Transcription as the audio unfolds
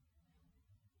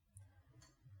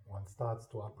one starts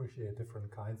to appreciate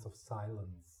different kinds of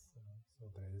silence. So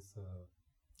there is a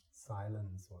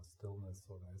silence or stillness,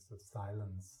 or there is a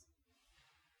silence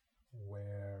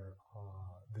where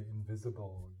the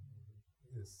invisible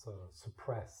is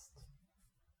suppressed.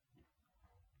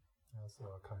 So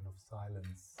a kind of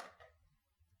silence.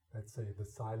 Let's say the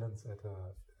silence at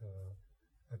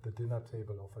the dinner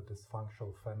table of a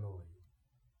dysfunctional family,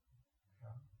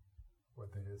 where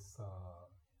there is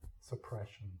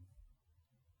suppression.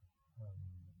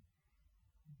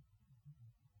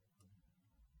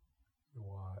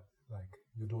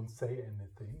 You don't say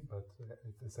anything, but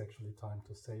it is actually time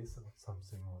to say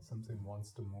something, or something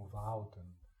wants to move out,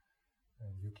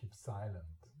 and you keep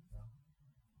silent.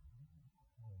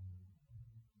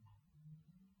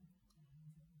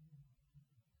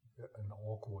 An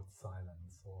awkward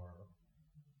silence, or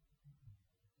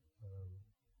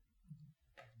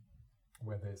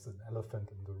where there's an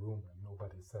elephant in the room and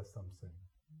nobody says something.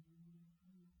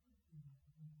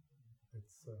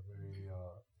 It's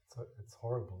it's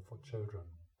horrible for children,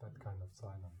 that kind of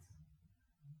silence.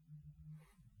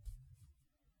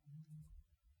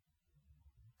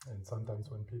 And sometimes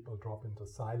when people drop into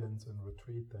silence and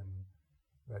retreat, then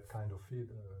that kind of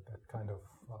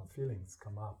feelings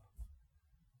come up.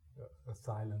 A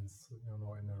silence,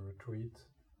 in a retreat,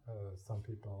 some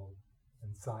people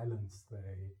in silence,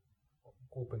 they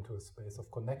open to a space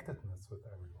of connectedness with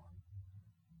everyone.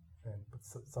 But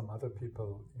some other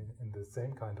people in the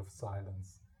same kind of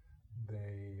silence,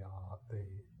 their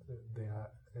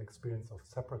experience of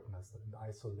separateness and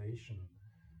isolation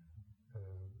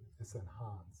is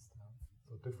enhanced.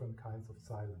 So different kinds of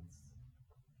silence.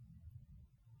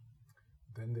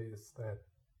 Then there is that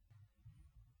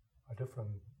a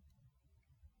different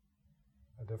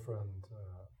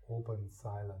open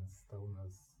silence,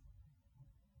 stillness,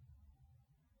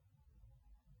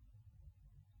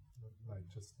 like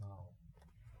just now.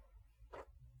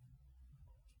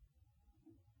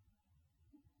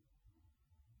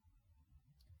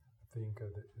 I think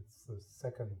it's the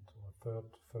second or third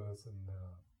verse in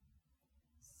the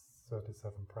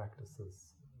 37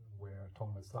 practices where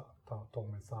Tongme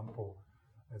Sampo,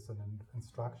 as an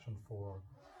instruction for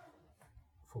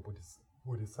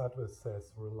Bodhisattvas,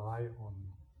 says rely on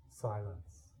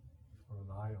silence,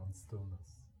 rely on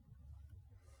stillness.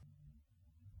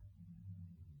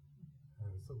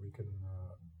 So we can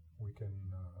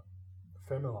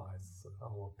familiarize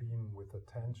our beam with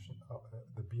attention,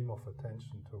 the beam of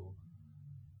attention to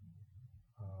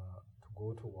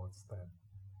go towards that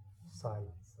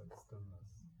silence, that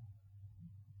stillness,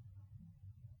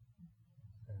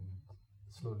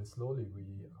 and slowly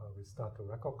we start to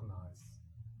recognize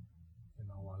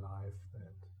in our life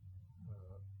that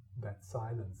that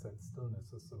silence, that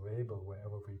stillness is available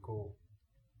wherever we go.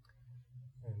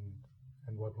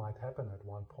 And what might happen at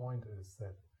one point is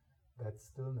that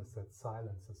stillness, that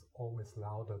silence is always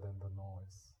louder than the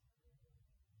noise.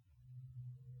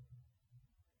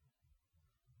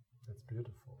 It's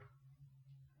beautiful.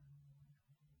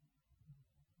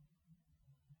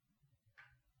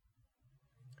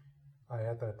 I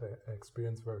had that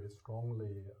experience very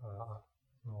strongly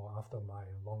after my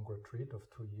long retreat of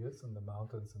 2 years in the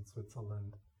mountains in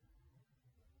Switzerland.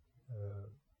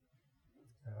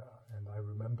 And I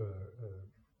remember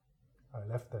I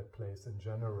left that place in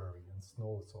January in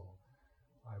snow, so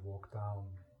I walked down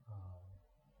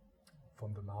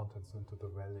from the mountains into the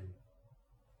valley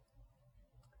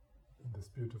in this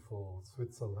beautiful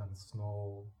Switzerland,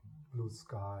 snow, blue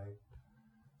sky,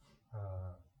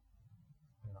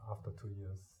 after 2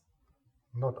 years.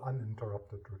 Not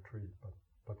uninterrupted retreat,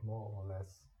 but more or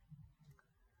less.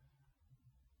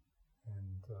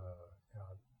 And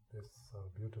this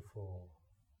beautiful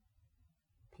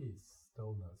peace,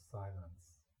 stillness,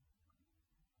 silence.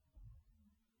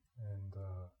 And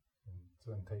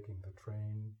then taking the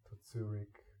train to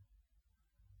Zurich,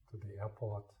 to the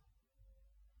airport.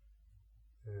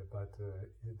 But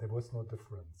there was no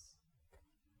difference.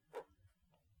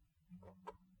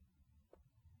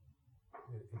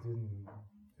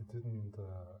 It didn't.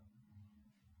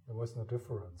 There was no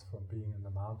difference from being in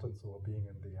the mountains or being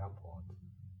in the airport.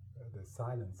 The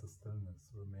silence, the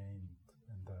stillness remained,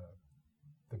 and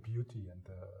the beauty and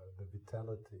the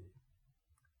vitality.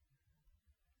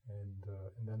 And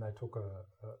then I took a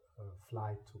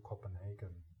flight to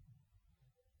Copenhagen.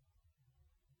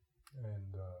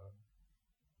 And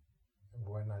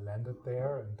when I landed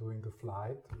there and doing the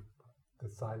flight, the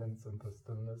silence and the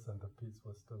stillness and the peace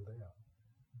was still there.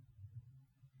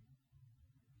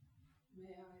 May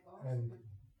I ask?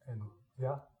 And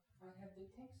yeah. I have the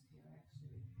text here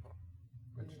actually.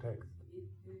 Which text?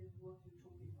 What you're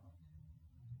talking about.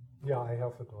 Yeah, I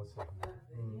have it also. Here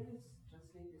it's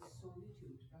translated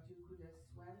solitude, but you could as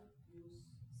well use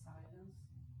silence.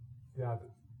 Yeah,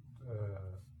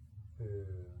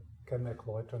 Ken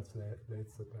McLeod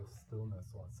translates it as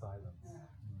stillness or silence. Yeah,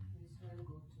 it's very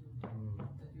good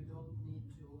that you don't need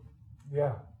to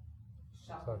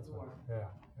shut the door.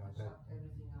 Shut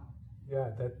everything out.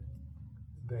 Yeah,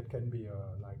 that can be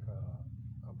like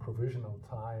a provisional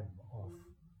time of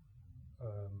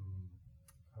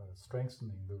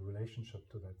strengthening the relationship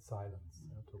to that silence,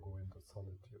 to go into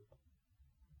solitude.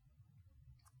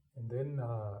 And then,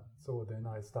 then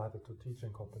I started to teach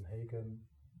in Copenhagen,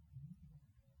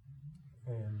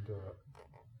 and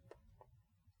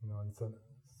and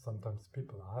sometimes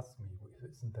people ask me,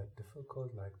 "Isn't that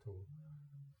difficult, like to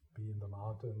be in the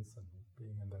mountains and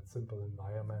being in that simple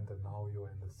environment, and now you're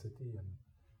in the city?" And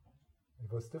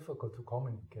it was difficult to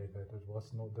communicate that it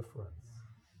was no difference.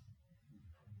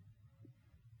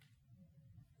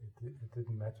 It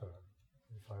didn't matter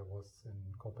if I was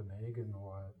in Copenhagen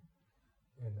or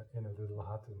in a little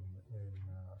hut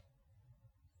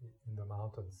in the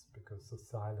mountains, because the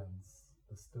silence,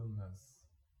 the stillness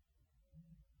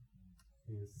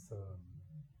is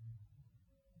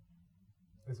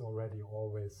already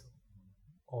always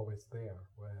there,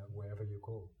 wherever you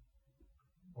go,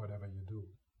 whatever you do.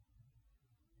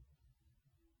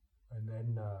 And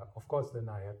then, of course, then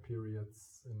I had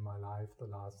periods in my life, the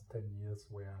last 10 years,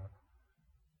 where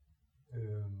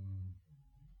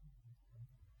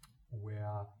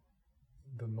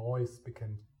the noise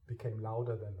became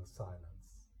louder than the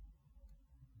silence.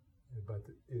 But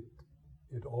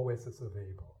it always is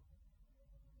available.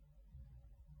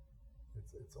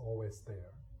 It's always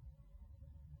there.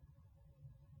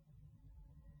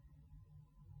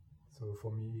 So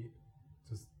for me,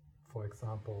 just for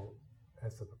example,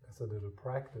 as a little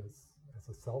practice, as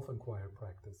a self-inquiry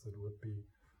practice, it would be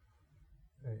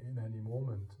in any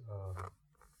moment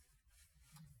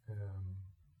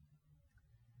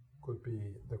could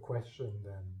be the question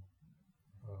then,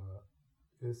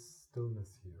 is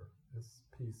stillness here? Is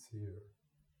peace here?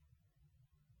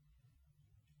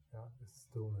 Yeah, is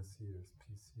stillness here? Is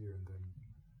peace here? And then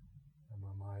in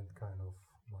my mind kind of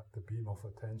like the beam of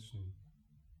attention,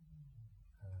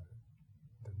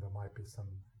 then there might be some,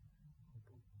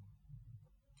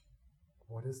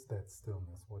 what is that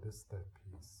stillness? What is that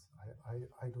peace?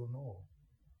 I don't know.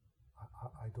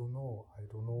 I don't know. I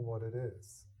don't know what it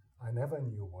is. I never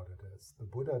knew what it is. The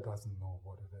Buddha doesn't know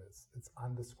what it is. It's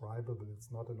undescribable. It's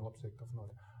not an object of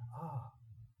knowledge.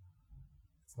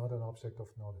 It's not an object of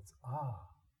knowledge.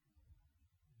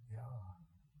 Yeah.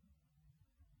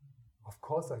 Of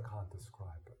course I can't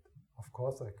describe it. Of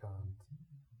course I can't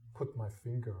put my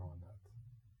finger on it.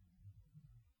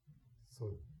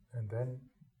 So, and then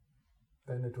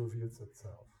it reveals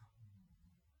itself.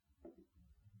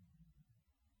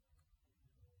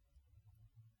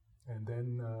 And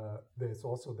then there's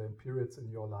also then periods in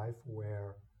your life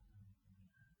where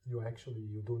you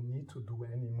don't need to do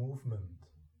any movement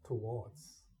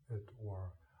towards it,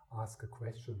 or ask a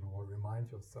question, or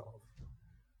remind yourself,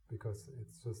 because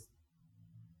it's just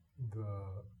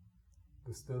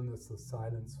the stillness, the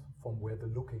silence from where the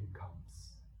looking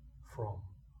comes from.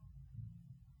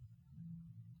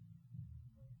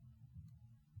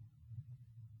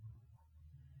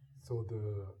 So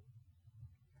the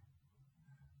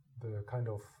kind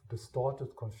of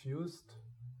distorted, confused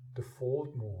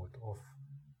default mode of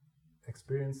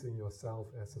experiencing yourself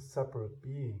as a separate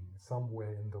being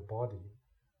somewhere in the body,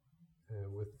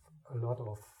 with a lot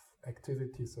of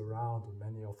activities around, and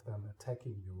many of them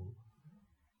attacking you.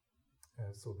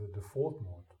 So the default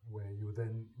mode, where you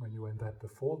then, when you're in that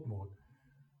default mode,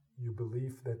 you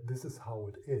believe that this is how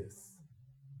it is.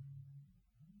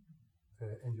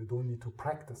 And you don't need to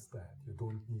practice that. You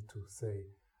don't need to say,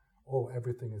 oh,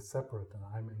 everything is separate and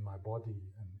I'm in my body.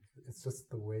 And it's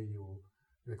just the way you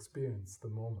experience the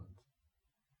moment.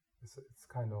 It's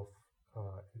kind of,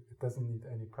 it doesn't need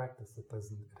any practice. It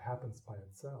happens by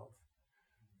itself.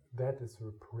 That is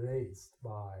replaced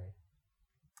by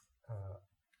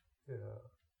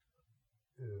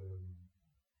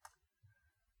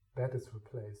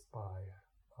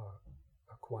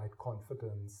a quiet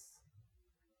confidence,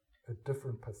 a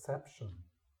different perception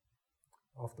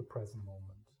of the present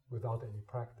moment without any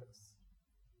practice.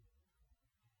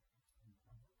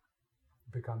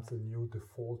 It becomes a new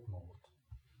default mode.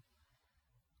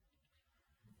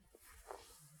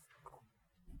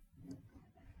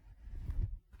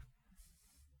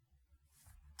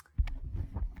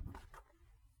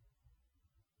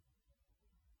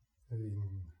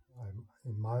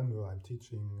 In Malmö, I'm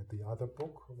teaching the other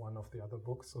book, one of the other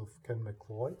books of Ken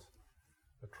McLeod,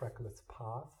 The Trackless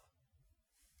Path.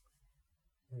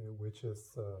 which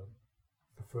is the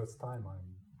first time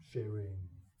I'm sharing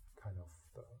kind of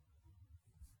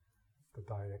the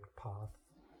direct path.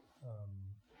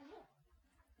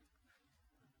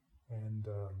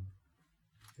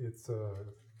 It's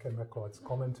Ken McLeod's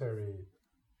commentary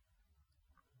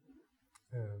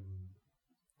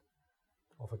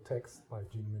of a text by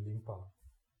Jean Milimpa.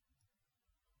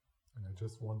 And I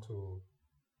just want to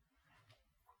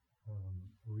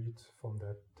read from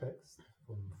that text,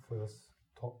 from first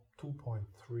top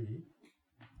 2.3,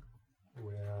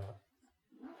 where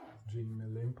Jean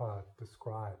Milimpa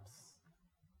describes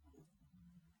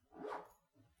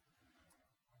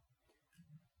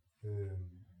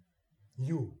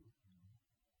you.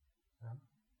 Yeah?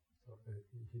 So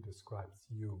he describes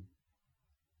you,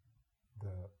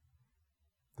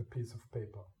 the piece of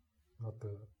paper, not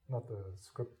the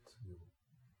script you.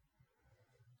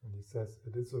 And he says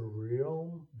it is a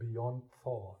realm beyond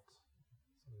thought.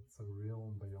 So it's a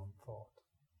realm beyond thought.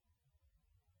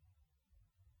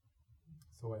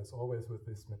 So as always with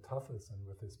these metaphors and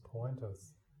with these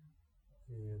pointers,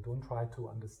 don't try to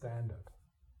understand it.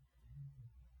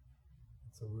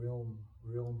 It's a realm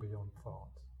beyond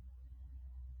thought.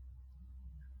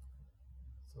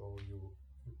 So you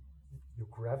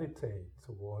gravitate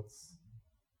towards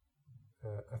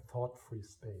a thought-free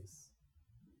space.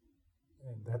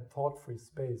 And that thought-free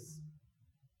space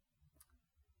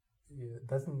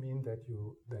doesn't mean that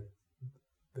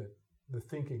the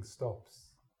thinking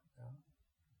stops. Yeah?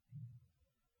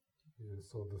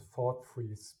 So the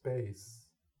thought-free space,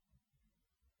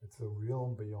 it's a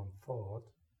realm beyond thought.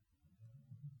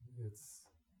 It's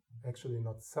actually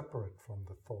not separate from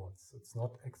the thoughts. It's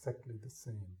not exactly the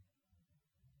same.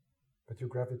 But you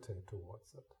gravitate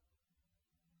towards it.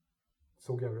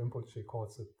 Sogyal Rinpoche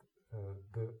calls it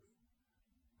the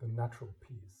natural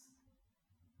peace.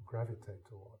 You gravitate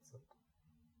towards it.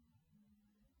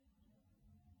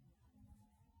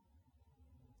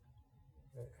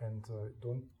 And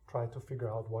don't try to figure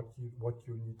out what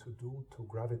you need to do to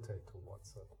gravitate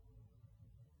towards it.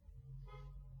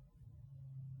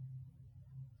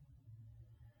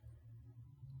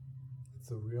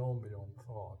 It's a realm beyond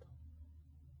thought.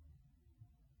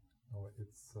 No,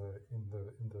 it's in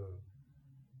the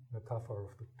metaphor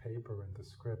of the paper and the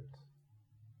script.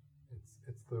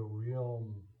 It's the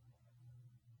realm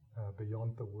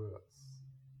beyond the words.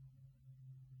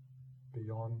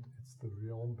 It's the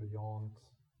realm beyond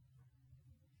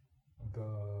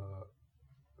the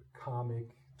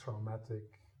karmic,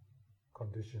 traumatic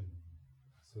condition.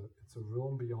 So it's a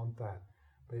realm beyond that.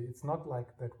 But it's not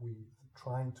like that we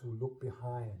trying to look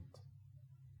behind.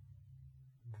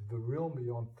 The realm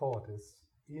beyond thought is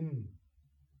in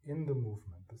the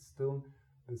movement.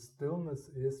 The stillness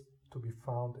is to be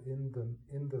found in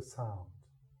the sound.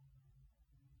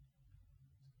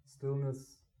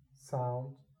 Stillness,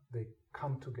 sound, they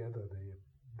come together.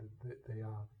 They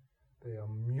are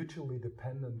mutually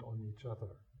dependent on each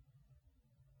other.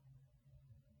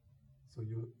 So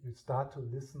you start to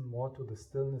listen more to the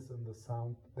stillness in the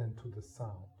sound than to the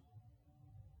sound.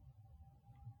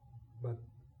 But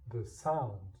the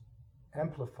sound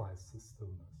amplifies the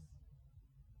stillness.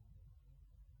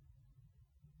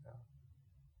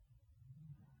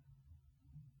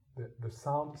 Yeah. The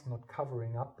sound is not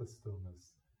covering up the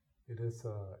stillness. The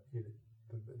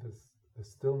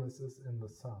stillness is in the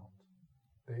sound.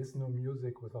 There is no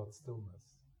music without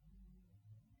stillness.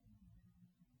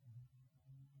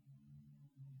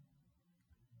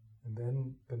 And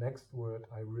then the next word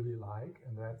I really like,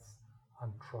 and that's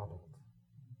untroubled.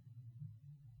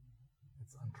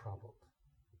 It's untroubled.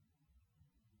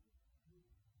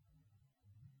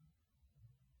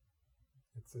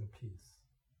 It's in peace.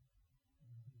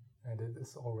 And it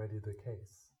is already the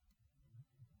case.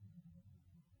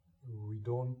 We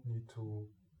don't need to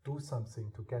do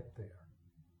something to get there.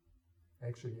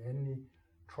 Actually, any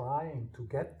trying to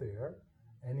get there,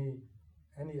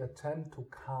 any attempt to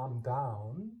calm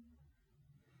down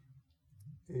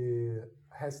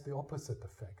has the opposite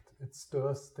effect. It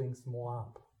stirs things more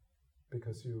up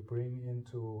because you bring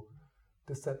into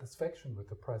dissatisfaction with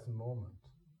the present moment.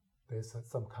 There's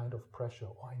some kind of pressure.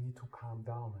 Oh, I need to calm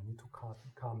down. I need to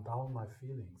calm down my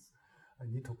feelings. I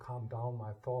need to calm down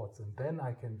my thoughts, and then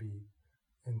I can be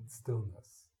in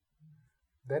stillness.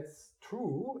 That's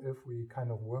true if we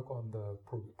kind of work on the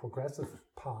progressive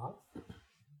path.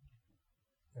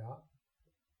 Yeah,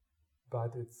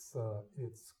 but it's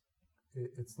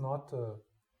not.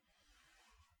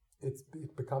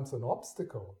 It becomes an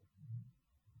obstacle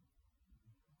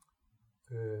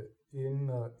in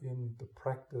the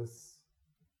practice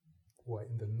or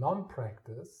in the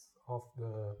non-practice of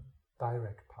the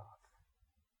direct path.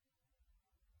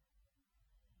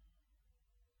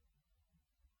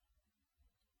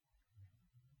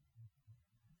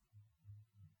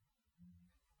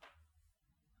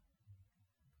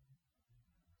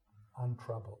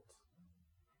 untroubled,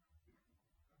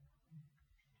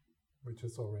 which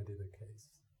is already the case.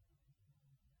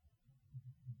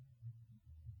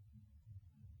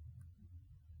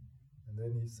 And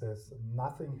then he says,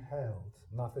 nothing held,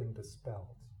 nothing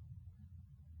dispelled.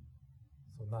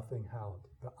 So nothing held.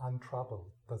 The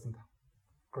untroubled doesn't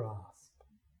grasp.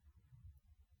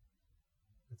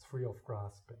 It's free of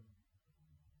grasping.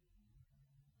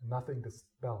 Nothing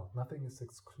dispelled, nothing is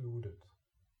excluded.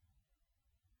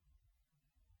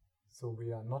 So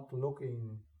we are not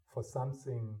looking for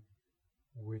something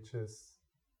which is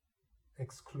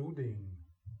excluding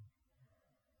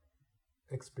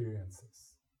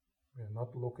experiences. We are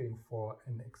not looking for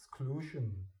an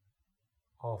exclusion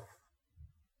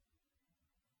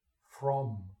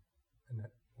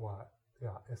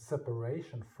a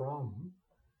separation from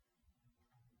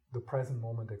the present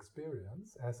moment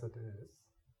experience as it is.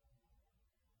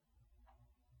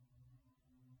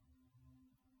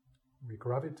 We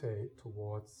gravitate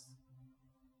towards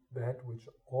that which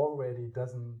already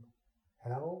doesn't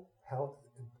held,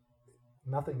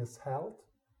 nothing is held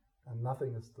and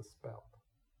nothing is dispelled.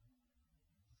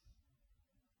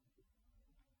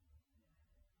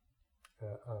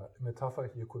 A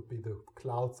metaphor here could be the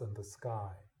clouds and the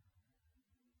sky.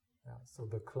 Yeah, so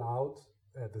the cloud,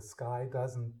 the sky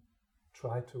doesn't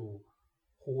try to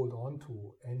hold on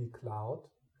to any cloud,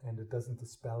 and it doesn't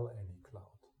dispel any cloud.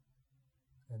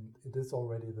 And it is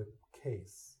already the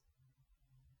case.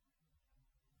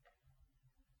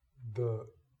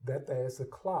 That there is a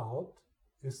cloud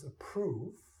is a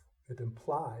proof, it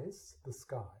implies the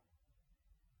sky.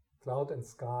 Cloud and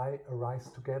sky arise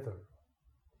together.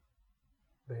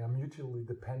 They are mutually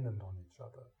dependent on each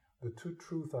other. The two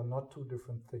truths are not two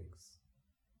different things.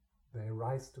 They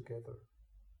arise together.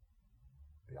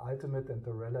 The ultimate and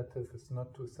the relative is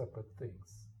not two separate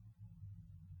things.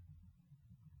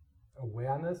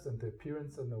 Awareness and the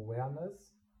appearance in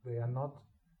awareness, they are not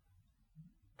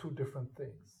two different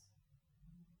things.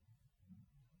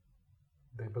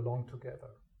 They belong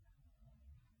together.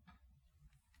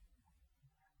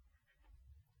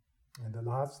 And the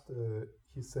last,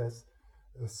 he says,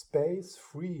 a space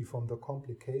free from the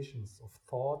complications of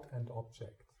thought and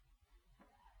object.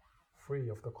 Free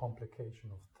of the complication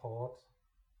of thought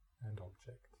and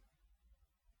object.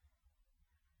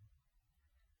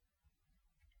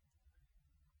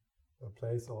 A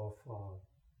place of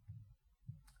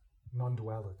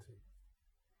non-duality.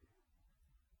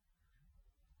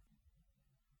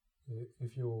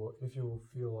 If you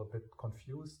feel a bit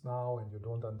confused now and you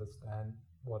don't understand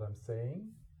what I'm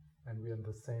saying, and we're in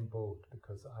the same boat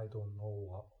because I don't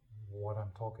know what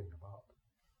I'm talking about.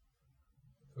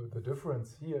 So the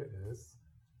difference here is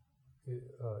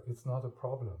it's not a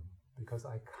problem because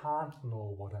I can't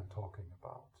know what I'm talking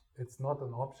about. It's not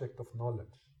an object of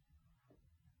knowledge.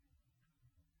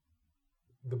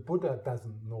 The Buddha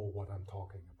doesn't know what I'm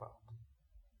talking about.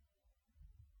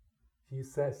 He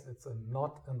says it's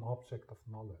not an object of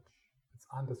knowledge. It's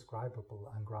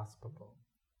undescribable, ungraspable.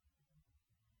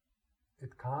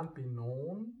 It can't be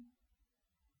known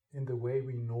in the way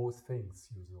we know things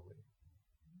usually.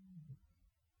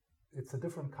 It's a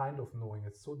different kind of knowing.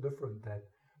 It's so different that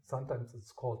sometimes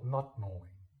it's called not knowing.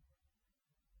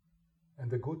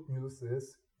 And the good news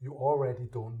is you already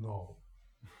don't know.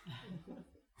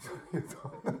 Is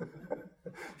that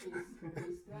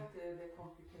the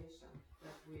complication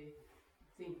that we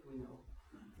think we know?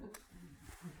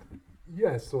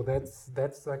 Yes, so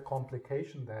that's a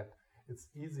complication that it's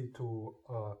easy to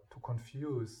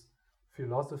confuse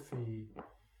philosophy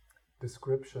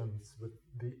descriptions with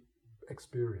the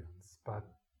experience, but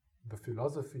the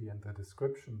philosophy and the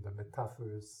description, the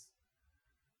metaphors,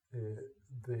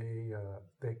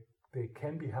 they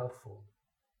can be helpful.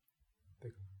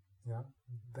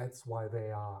 That's why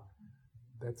they are.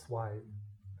 That's why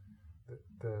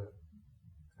the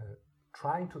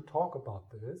trying to talk about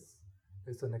this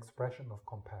is an expression of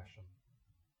compassion.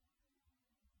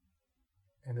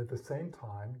 And at the same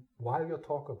time, while you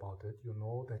talk about it, you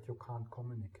know that you can't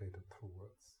communicate it through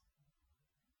words.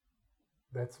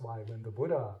 That's why when the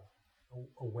Buddha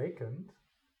awakened,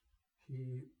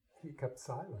 he kept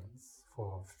silence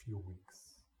for a few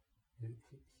weeks.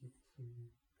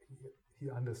 He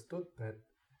understood that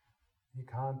he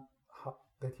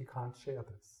can't share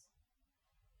this.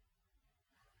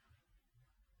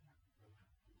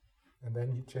 And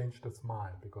then he changed his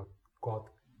mind because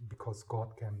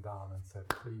God came down and said,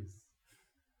 please,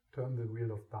 turn the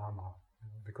wheel of Dharma,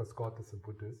 because God is a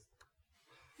Buddhist.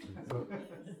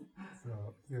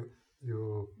 So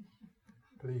you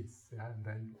please, and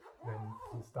then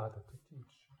he started to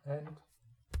teach. And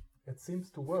it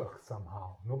seems to work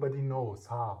somehow. Nobody knows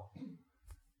how,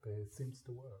 it seems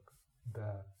to work.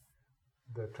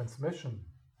 The transmission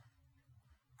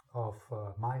of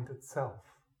mind itself,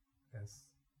 as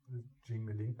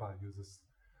Jingme Lingpa uses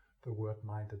the word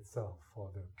mind itself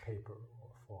for the paper or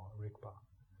for Rigpa.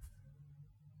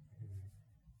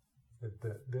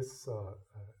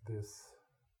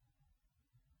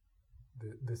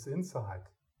 This insight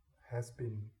has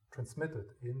been transmitted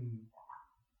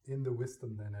in the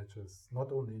wisdom lineages,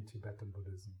 not only in Tibetan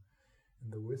Buddhism, in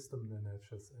the wisdom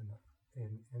lineages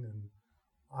in an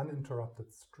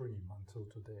uninterrupted stream until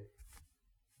today.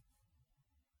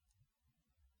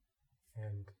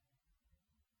 And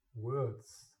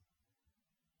words,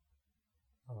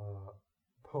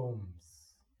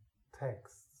 poems,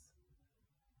 texts,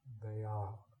 they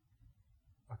are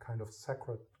a kind of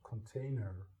sacred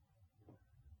container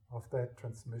of that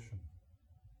transmission.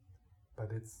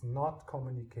 But it's not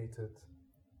communicated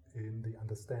in the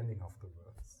understanding of the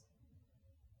words.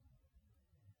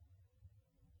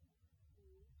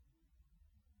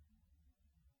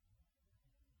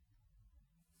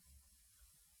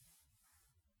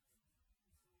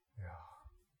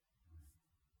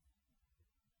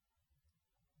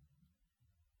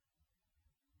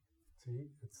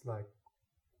 See, it's like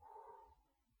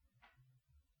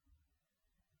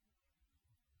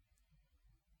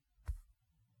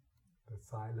the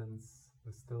silence,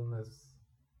 the stillness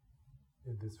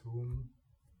in this room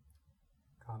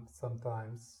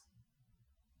sometimes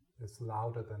is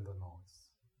louder than the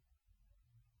noise.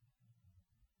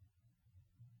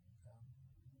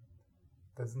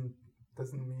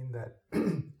 Doesn't mean that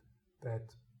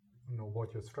that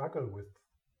what you struggle with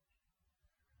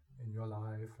in your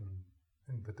life and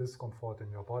the discomfort in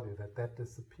your body, that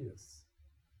disappears.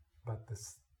 But the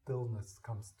stillness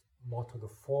comes more to the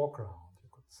foreground, you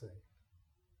could say.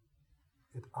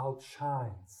 It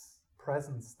outshines.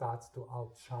 Presence starts to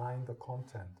outshine the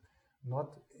content,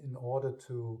 not in order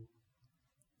to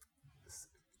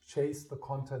chase the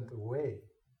content away,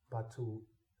 but to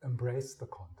embrace the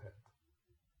content.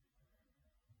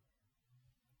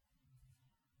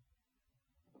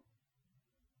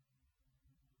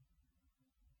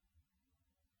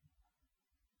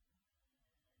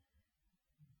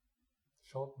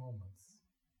 Short moments,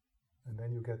 and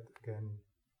then you get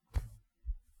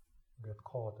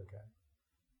caught again,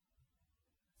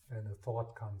 and a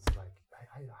thought comes like,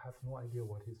 I have no idea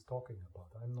what he's talking about.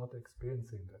 I'm not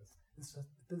experiencing this. It's just,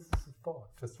 this is a thought.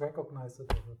 Just recognize it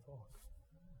as a thought.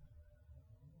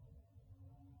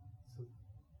 So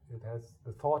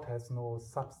the thought has no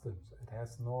substance. It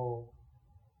has no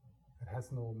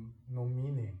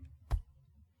meaning.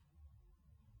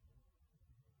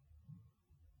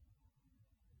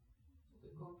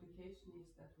 Complication is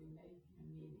that we make a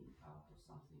meaning out of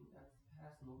something that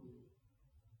has no meaning.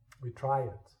 We try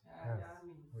it. Yes. Yeah, I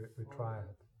mean, we try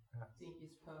it. Yes. Think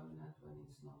it's permanent when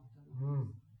it's not.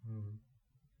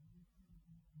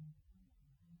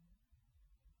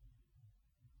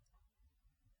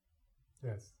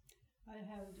 Yes. I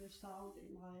have the sound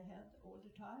in my head all the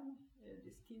time,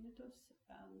 this tinnitus,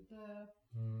 and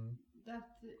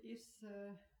that is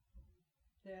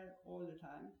there all the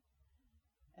time.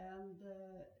 And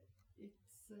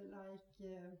it's like,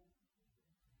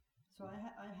 so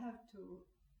I have to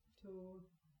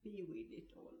be with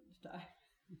it all the time.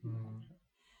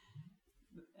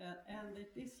 And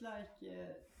it is like,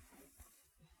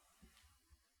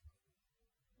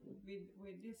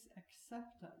 with this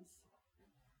acceptance,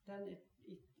 then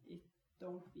it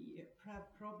don't be a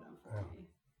problem for me.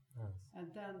 Yes. And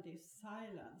then this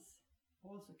silence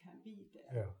also can be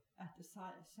there at the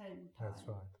same time. That's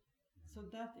right. So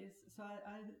that is, so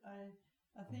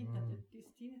I think that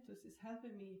this tinnitus is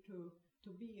helping me to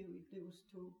be with those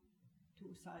two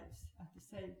sides at the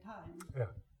same time.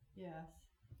 Yeah. Yes.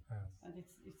 And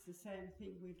it's the same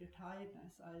thing with the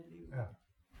tiredness I live with.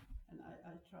 And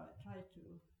I try to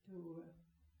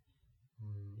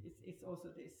it's also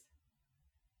this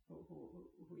who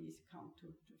is come to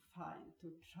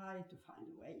try to find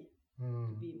a way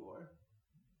to be more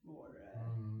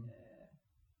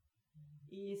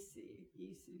easy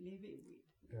living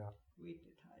with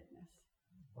the tiredness.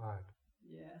 Right.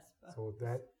 Yes. But so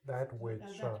that which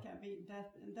and that can be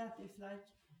that, and that is like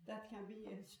that can be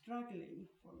a struggling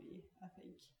for me, I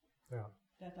think. Yeah.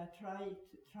 That I try.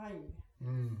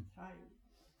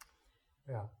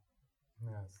 Yeah.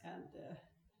 Yes. And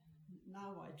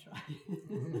now I try.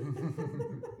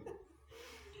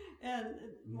 And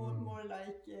more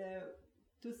like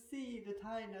to see the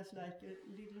tiredness like a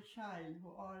little child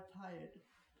who are tired.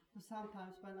 So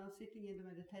sometimes when I'm sitting in the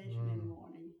meditation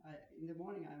in the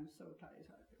morning I'm so tired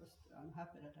because I'm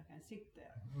happy that I can sit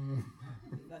there,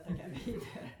 that I can be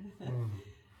there.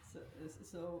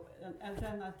 So and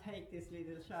then I take this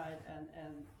little child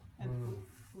and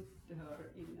put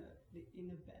her in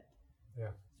a bed.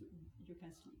 Yeah. So you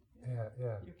can sleep there. Yeah,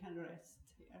 yeah. You can rest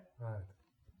here. Right.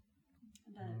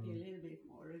 And then it'll be a little bit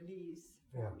more release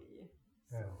for me.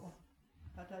 So, Yeah.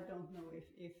 but I don't know if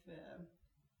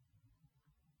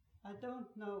I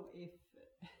don't know if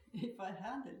if I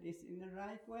handle this in the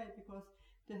right way, because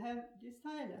to have this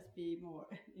silence be more,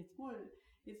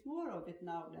 it's more of it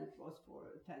now than it was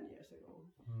for 10 years ago.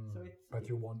 So but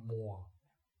you want more.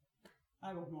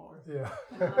 I want more. Yeah.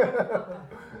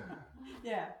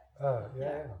 Yeah.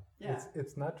 Yeah.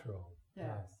 It's natural. Yeah.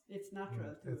 Yes. It's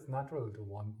natural. It's natural to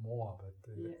want more, but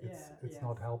it's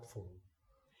not helpful.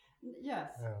 Yes.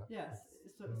 Yeah. Yes.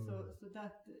 So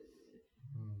that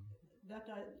that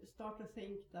I start to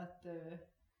think that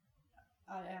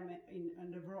I am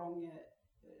in the wrong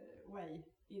way,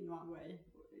 in one way,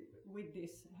 with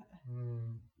this.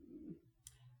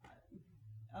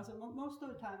 Also, most of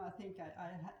the time I think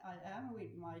I am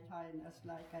with my tiredness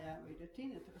like I am with the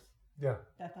tinnitus. Yeah.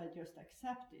 That I just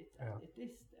accept it and it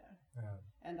is there. Yeah.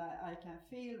 And I can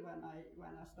feel when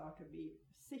I start to be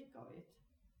sick of it,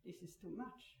 this is too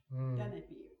much. Then it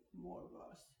be more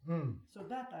worse. So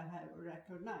that I have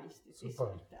recognized it is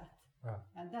like that. Yeah.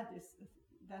 And this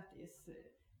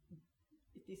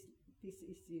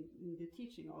is in the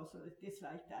teaching also. It is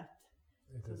like that.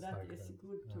 So that is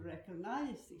good to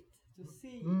recognize it, to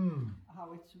see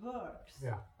how it works.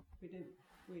 Yeah.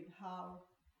 With how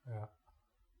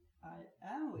I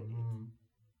am with it.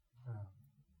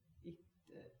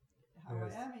 Yeah. How I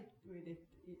am with it.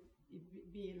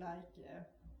 It be like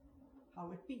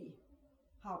how it be.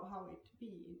 How it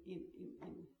be in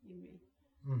me.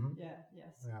 Yeah.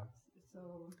 Yes. Yeah.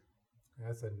 So.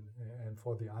 Yes, and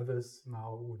for the others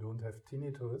now who don't have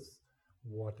tinnitus,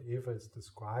 what Eva is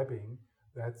describing,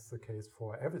 that's the case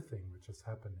for everything which is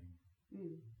happening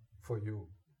for you.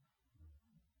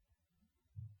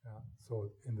 Yeah.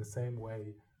 So in the same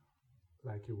way,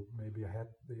 like you maybe had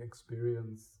the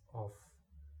experience of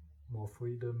more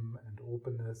freedom and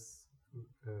openness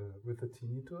with the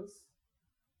tinnitus,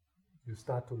 you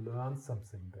start to learn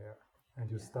something there,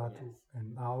 and you start to,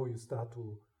 and now you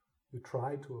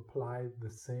try to apply the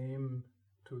same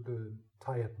to the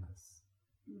tiredness.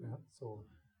 Yeah. So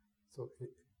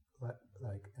it,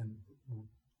 and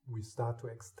we start to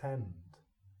extend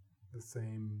the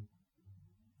same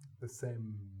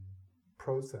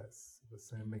process, the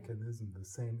same mechanism, the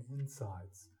same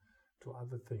insights to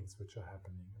other things which are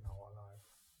happening in our life.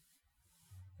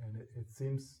 And it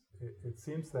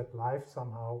seems that life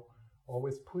somehow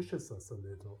always pushes us a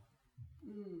little,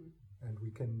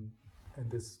 and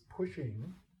this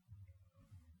pushing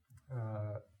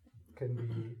can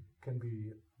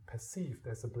be perceived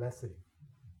as a blessing,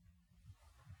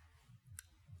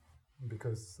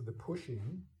 because the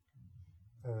pushing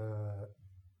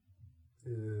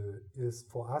is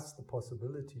for us the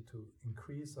possibility to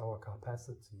increase our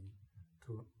capacity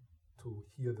to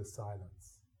hear the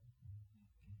silence.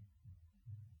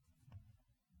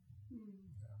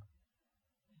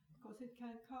 Because it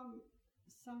can come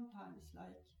sometimes,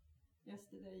 like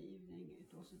yesterday evening,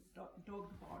 it was a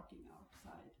dog barking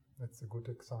outside. That's a good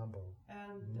example.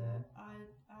 And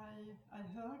I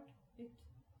heard it,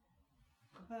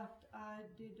 but I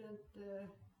didn't.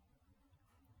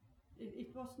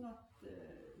 It was not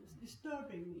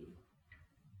disturbing me.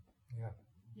 Yeah.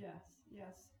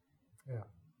 Yes. Yeah.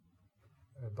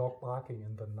 A dog barking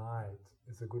in the night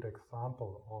is a good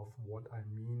example of what I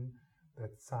mean.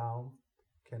 That sound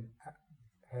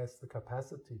has the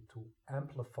capacity to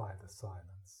amplify the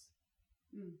silence,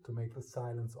 to make the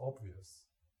silence obvious.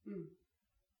 Do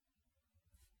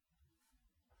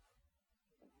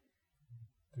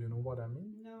you know what I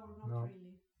mean? No, not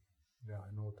really. Yeah,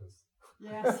 I noticed.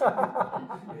 Yes,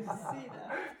 you see that.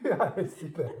 Yeah, I see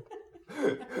that.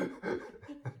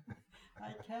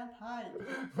 I can't hide.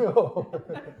 No.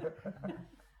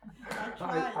 I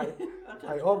try.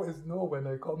 I always know when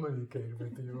I communicate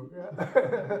with you,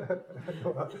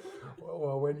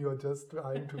 or when you're just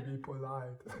trying to be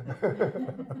polite.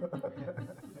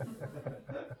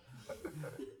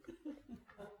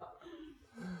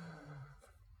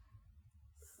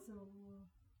 So,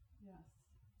 yes.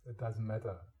 It doesn't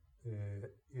matter.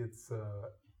 It's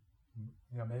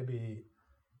maybe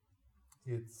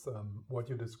it's what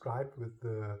you described with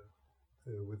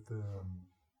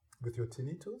your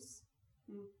tinnitus.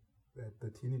 That the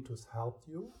tinnitus helped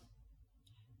you.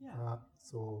 Yeah.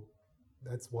 So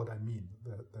that's what I mean.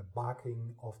 The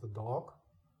barking of the dog,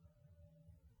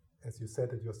 as you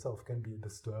said it yourself, can be a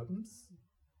disturbance,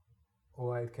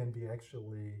 or it can be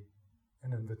actually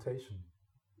an invitation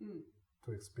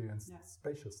to experience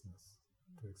spaciousness,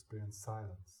 to experience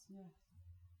silence. Yes.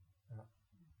 Yeah.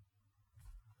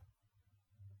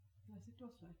 Yes, it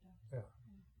was like that. Yeah.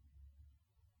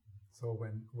 So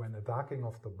when a barking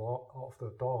of the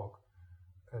dog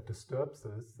disturbs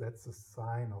us, that's a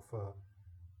sign of a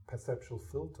perceptual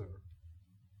filter.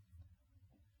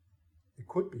 It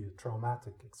could be a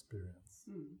traumatic experience.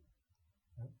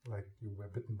 Yeah? Like you were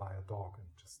bitten by a dog and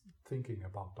just thinking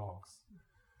about dogs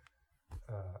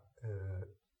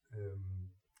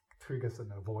triggers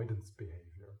an avoidance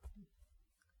behavior.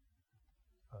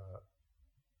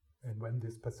 And when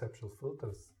these perceptual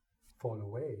filters fall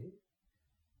away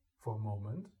for a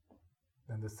moment,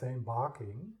 then the same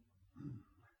barking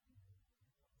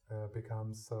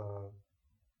becomes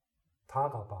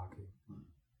Tara barking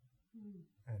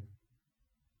and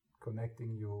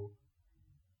connecting you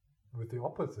with the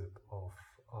opposite of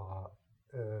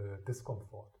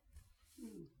discomfort.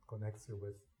 Connects you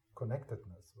with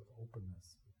connectedness, with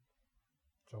openness, with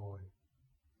joy.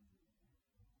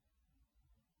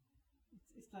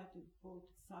 It's like both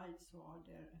sides are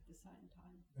there at the same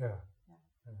time. Yeah. Yes.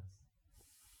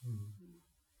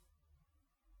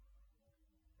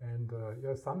 And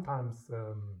sometimes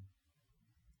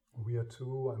we are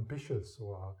too ambitious,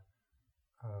 or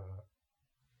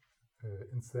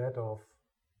instead of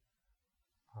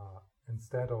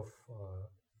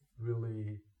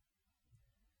really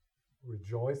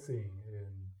rejoicing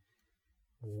in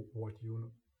what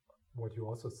you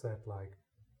also said, like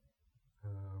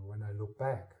when I look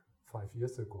back 5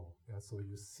 years ago, so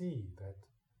you see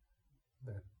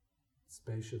that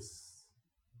spacious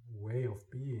way of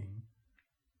being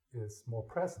is more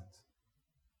present,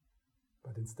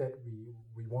 but instead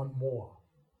we want more.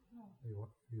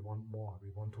 We want more.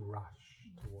 We want to rush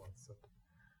towards it.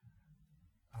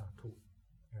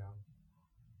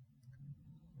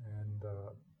 And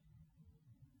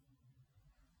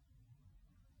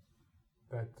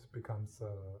that becomes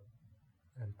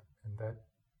and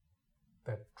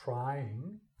that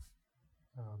trying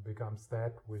becomes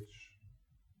that which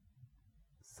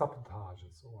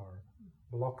sabotages or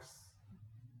blocks.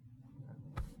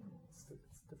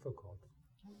 It's difficult.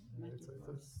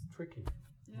 It's tricky.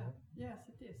 Yeah. Yes,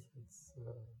 it is. It's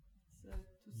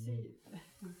to see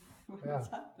what has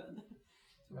happened,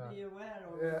 to be aware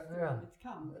of when it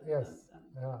comes. Yes.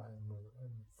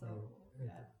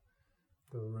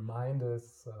 The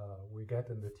reminders we get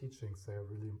in the teachings, they are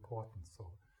really important,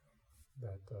 so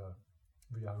that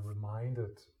we are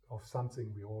reminded of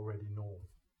something we already know,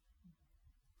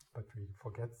 but we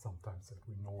forget sometimes that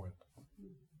we know it,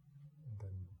 and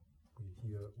then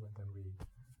we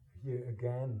hear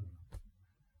again.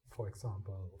 For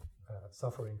example,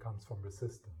 suffering comes from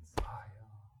resistance.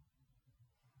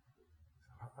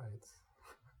 Right.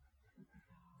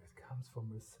 It comes from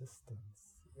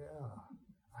resistance. Yeah,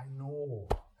 I know,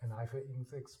 and I've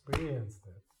experienced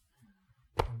it,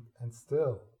 and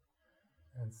still,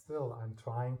 I'm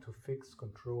trying to fix,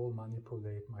 control,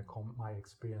 manipulate my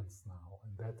experience now,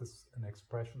 and that is an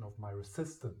expression of my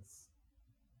resistance.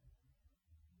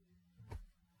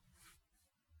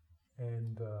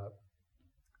 And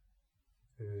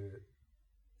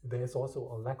there's also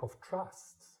a lack of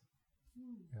trust.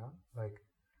 Yeah, like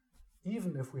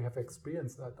even if we have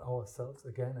experienced that ourselves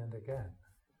again and again,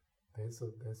 there's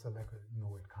a lack of,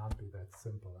 no, it can't be that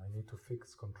simple. I need to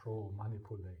fix, control,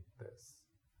 manipulate this.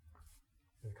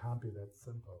 It can't be that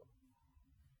simple.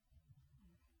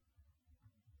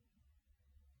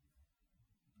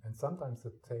 And sometimes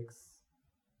it takes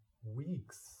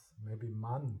weeks, maybe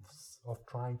months of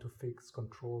trying to fix,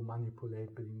 control,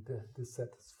 manipulate, being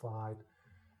dissatisfied,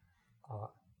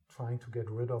 trying to get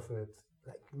rid of it,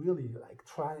 like really like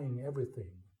trying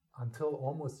everything until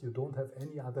almost you don't have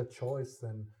any other choice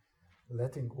than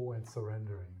letting go and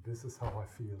surrendering. This is how I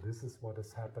feel. This is what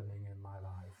is happening in my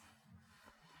life.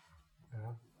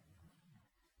 Yeah.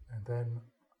 And then,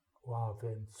 wow,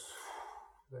 then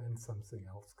something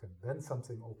else then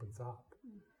something opens up.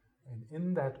 And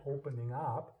in that opening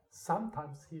up,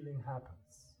 sometimes healing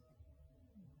happens.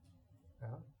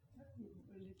 Yeah.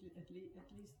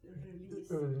 At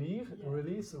least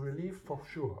release. Relief for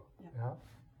sure. Yeah.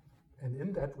 And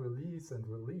in that release and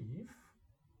relief,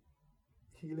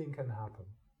 healing can happen.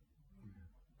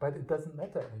 But it doesn't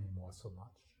matter anymore so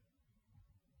much,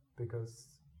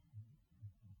 because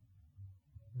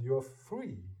you're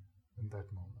free in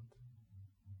that moment.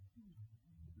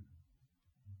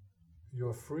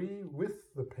 You're free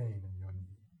with the pain in your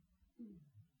knee.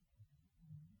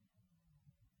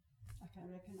 I can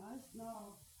recognize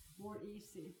now more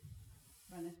easy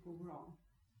when it goes wrong.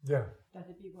 Yeah. That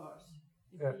it be worse.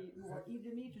 It be more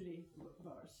immediately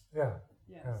worse. Yeah.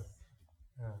 Yes.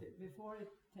 Before it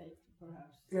takes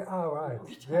perhaps. Yeah. Oh, right.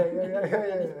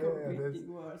 Getting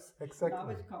worse. Exactly. Now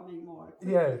it's coming more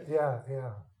quickly. Yeah.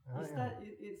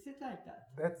 Is it like that?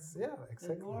 That's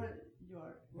exactly. The more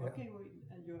you're working with,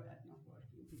 and you're not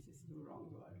working. This is the wrong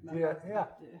word. But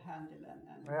handle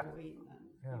and go in and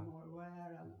be more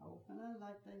aware and open and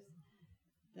like this.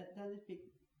 Then it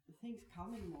things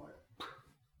coming more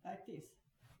like this.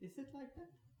 Is it like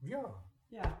that? Yeah.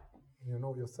 Yeah. You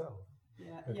know yourself.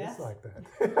 Yeah. It is like that.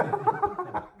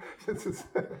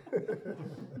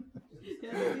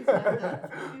 Yes,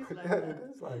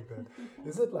 it is like that.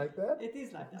 Is it like that? It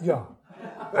is like that. Yeah.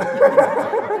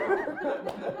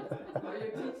 Are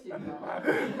you teaching now?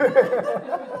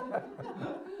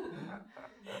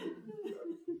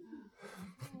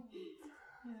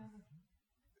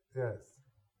 Yes.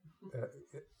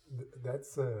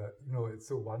 That's it's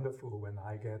so wonderful when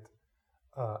I get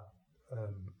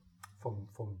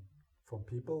from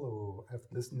people who have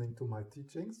listening to my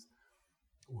teachings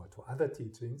or to other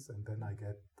teachings, and then I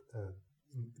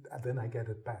get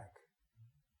it back.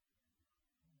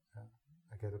 Yeah,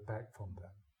 I get it back from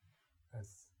them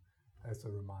as a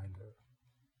reminder.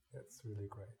 It's really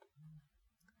great.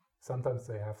 Sometimes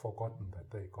they have forgotten that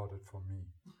they got it from me.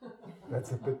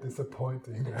 That's a bit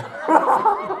disappointing.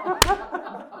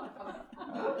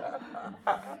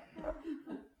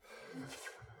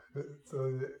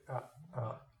 So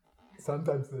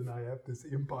sometimes then I have this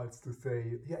impulse to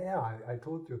say, I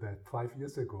told you that 5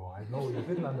 years ago. I know you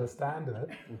didn't understand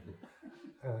it,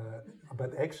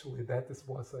 but actually that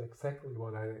was exactly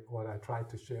what I tried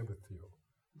to share with you.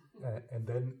 And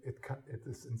then it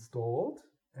is installed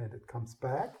and it comes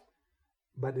back,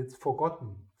 but it's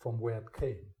forgotten from where it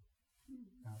came.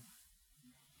 Yeah.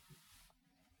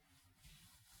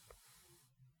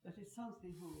 But it's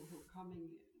something who coming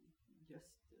just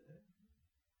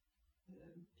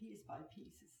piece by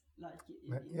pieces, like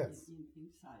inside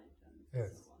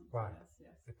and so on. Right.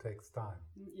 Yes. It takes time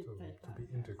to be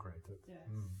integrated. Yes.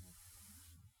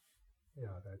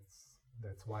 Yeah,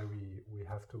 that's why we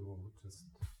have to just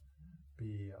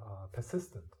be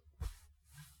persistent.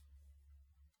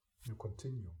 You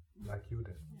continue like you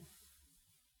did.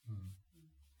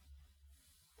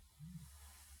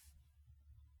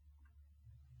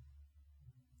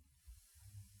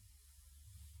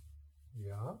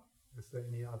 Yeah. Is there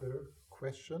any other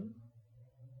question?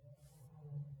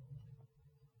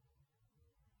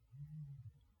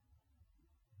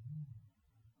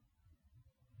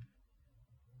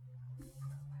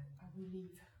 I will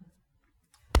leave.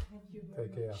 Thank you very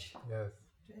Take care. much. Yes.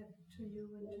 To you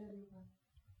and to everyone.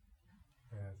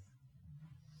 Yes.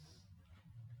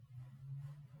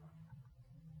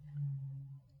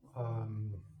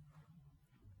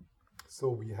 So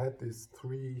we had these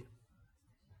three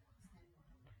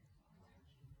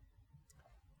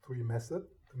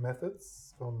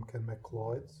methods from Ken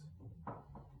McLeod,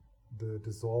 the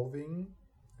dissolving,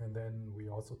 and then we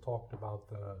also talked about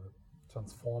the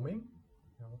transforming,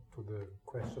 to the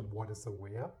question, what is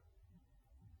aware?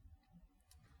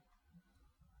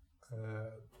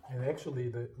 And actually,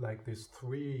 these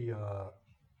three,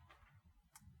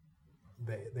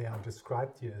 they are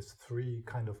described here as three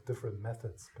kind of different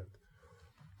methods, but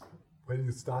when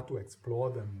you start to explore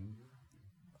them,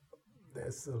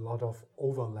 there's a lot of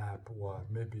overlap, or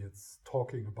maybe it's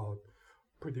talking about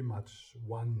pretty much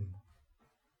one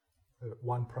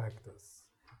practice.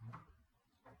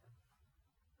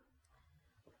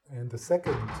 And the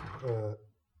second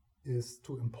is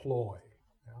to employ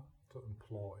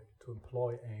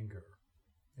anger.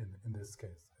 In this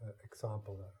case,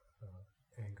 example,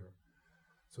 anger.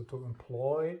 So to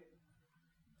employ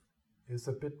is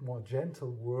a bit more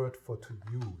gentle word for to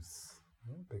use.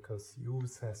 Because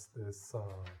use has this,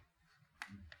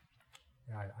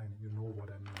 you know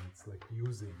what I mean. It's like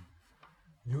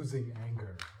using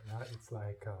anger. Yeah, it's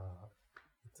like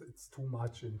it's too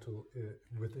much into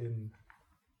within.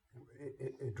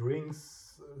 It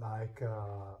rings like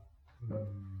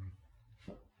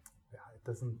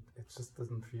it just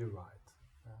doesn't feel right.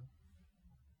 Yeah?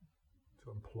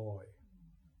 To employ,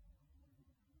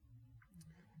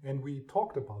 and we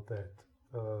talked about that.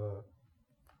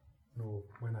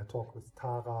 When I talked with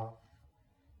Tara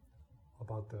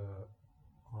about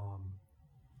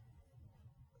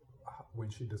when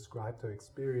she described her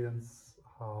experience,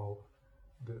 how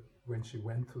when she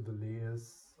went through the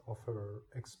layers of her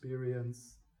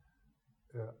experience,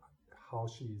 how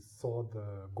she saw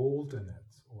the gold in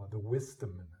it or the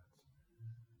wisdom in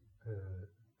it.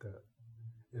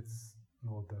 It's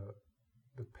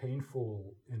the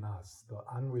painful in us, the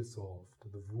unresolved,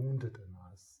 the wounded in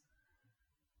us.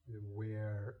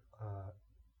 Where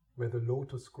the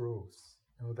lotus grows,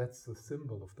 that's the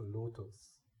symbol of the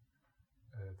lotus.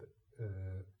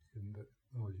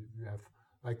 You have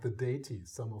like the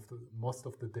deities. Most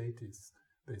of the deities,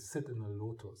 they sit in a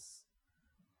lotus,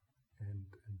 and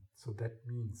so that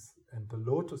means, and the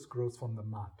lotus grows from the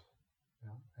mud,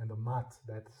 and the mud,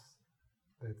 that's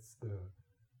the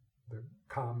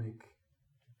karmic,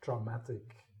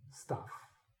 traumatic stuff,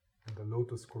 and the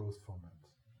lotus grows from it.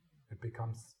 It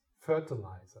becomes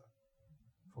fertilizer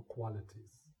for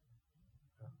qualities.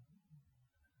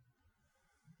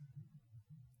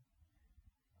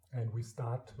 And we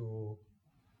start to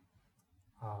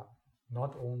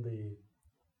not only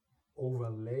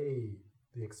overlay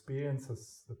the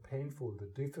experiences, the painful, the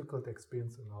difficult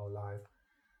experience in our life,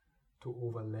 to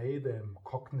overlay them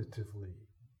cognitively,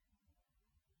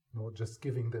 not just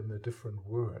giving them a different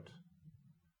word.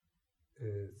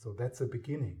 So that's a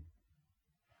beginning.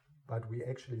 But we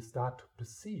actually start to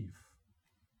perceive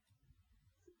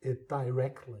it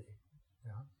directly.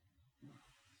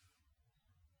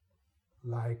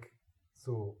 Like,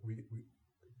 so we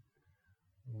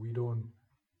don't,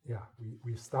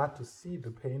 we start to see the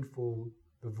painful,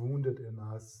 the wounded in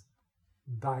us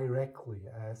directly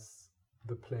as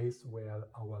the place where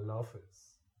our love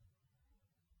is.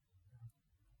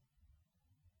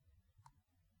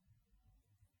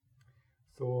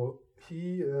 So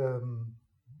he,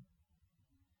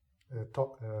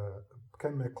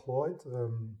 Ken McLeod,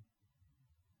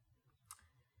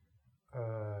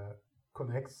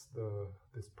 connects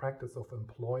this practice of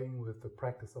employing with the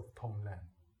practice of Tonglen,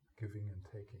 giving and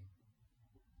taking.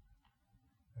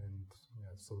 And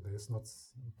so there's not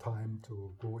time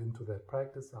to go into that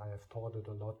practice. I have taught it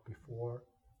a lot before.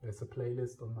 There's a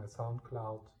playlist on my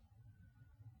SoundCloud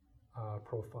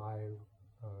profile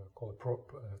called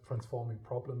Transforming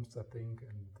Problems, I think,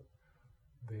 and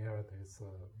there's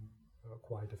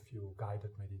quite a few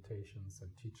guided meditations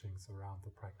and teachings around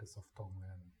the practice of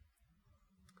Tonglen.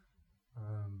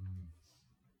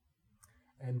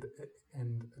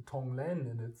 And Tonglen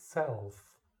in itself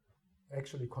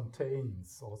actually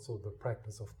contains also the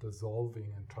practice of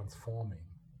dissolving and transforming.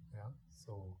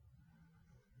 So,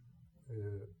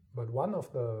 but one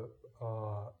of the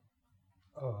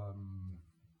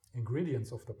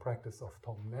ingredients of the practice of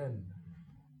Tonglen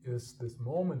is this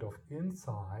moment of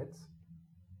insight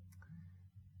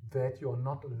that you're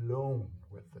not alone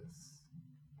with this,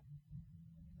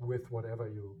 with whatever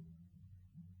you.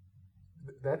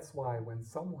 That's why when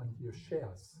someone here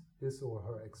shares his or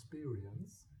her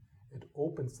experience, it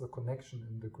opens the connection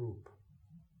in the group.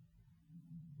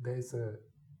 There's a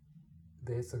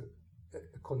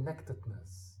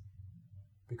connectedness,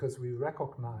 because we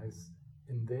recognize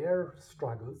in their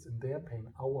struggles, in their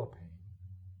pain, our pain,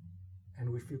 and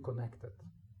we feel connected.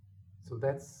 So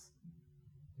that's,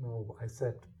 I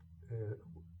said,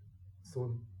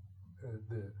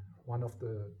 one of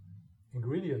the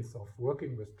ingredients of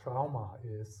working with trauma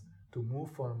is to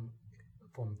move from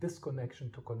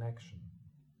disconnection to connection.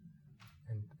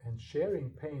 And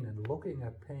sharing pain and looking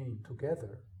at pain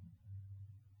together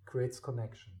creates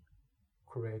connection,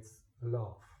 creates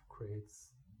love,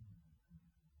 creates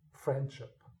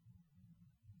friendship.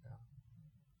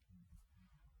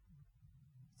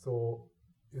 So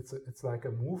it's like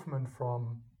a movement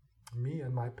from me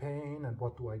and my pain and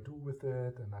what do I do with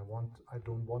it, and I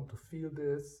don't want to feel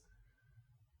this.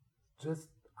 Just,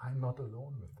 I'm not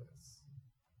alone with this.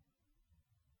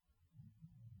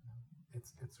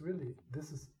 It's really,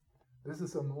 this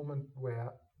is a moment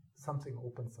where something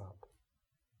opens up.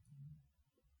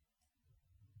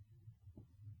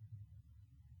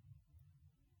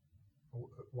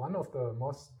 One of the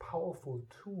most powerful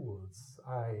tools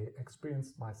I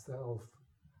experienced myself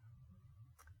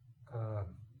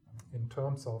in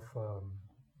terms of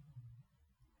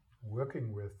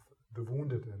working with the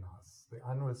wounded in us, the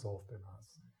unresolved in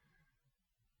us,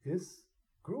 is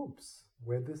groups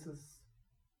where this is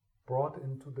brought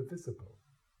into the visible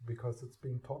because it's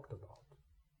being talked about.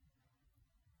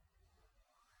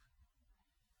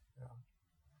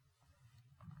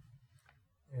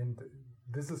 And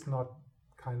this is not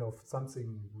kind of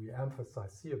something we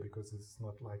emphasize here because it's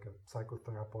not like a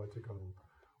psychotherapeutical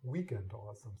weekend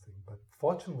or something, but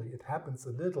fortunately it happens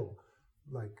a little,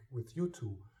 like with you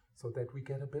two, so that we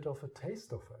get a bit of a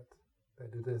taste of it,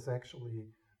 that it is actually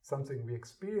something we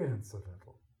experience a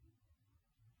little.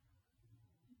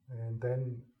 And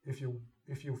then if you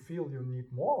feel you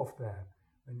need more of that,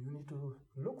 then you need to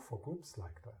look for groups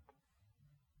like that,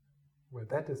 where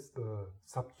that is the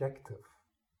subjective.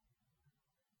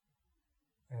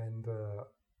 And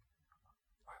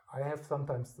I have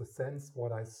sometimes the sense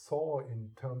what I saw in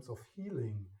terms of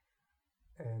healing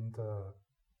and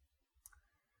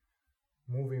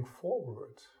moving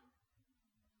forward,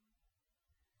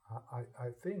 I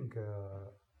think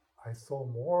I saw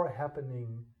more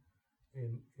happening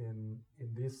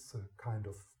in this kind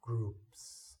of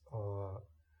groups,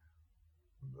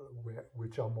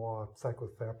 which are more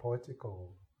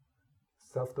psychotherapeutical,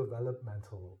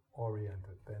 self-developmental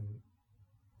oriented than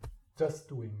just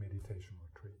doing meditation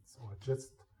retreats or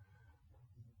just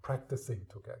practicing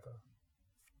together.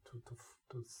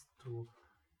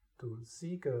 To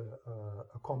seek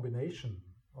a combination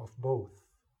of both,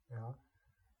 yeah.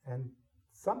 And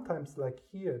sometimes, like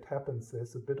here, it happens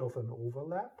there's a bit of an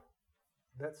overlap.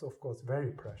 That's of course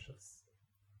very precious.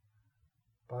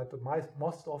 But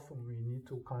most often we need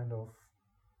to kind of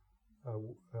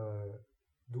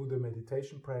do the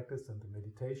meditation practice and the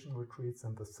meditation retreats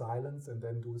and the silence, and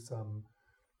then do some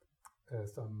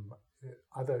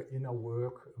other inner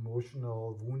work,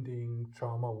 emotional wounding,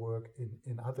 trauma work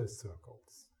in other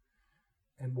circles.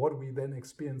 And what we then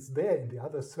experience there in the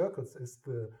other circles is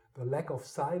the lack of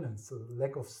silence, the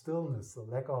lack of stillness, the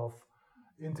lack of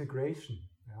integration.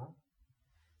 Yeah?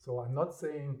 So I'm not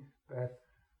saying that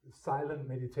silent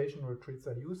meditation retreats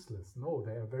are useless. No,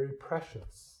 they are very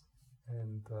precious.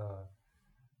 And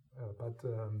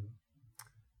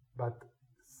but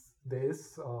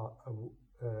there's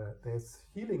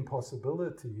healing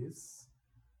possibilities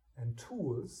and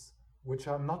tools which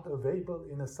are not available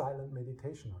in a silent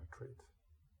meditation retreat.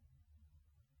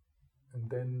 And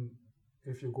then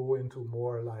if you go into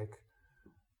more like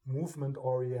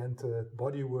movement-oriented,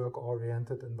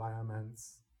 bodywork-oriented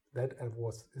environments, that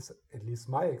is at least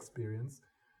my experience,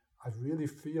 I really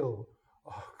feel,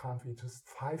 oh, can't we just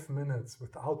 5 minutes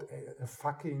without a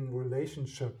fucking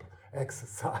relationship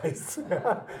exercise?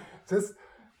 Just,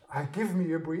 give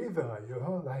me a breather,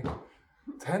 like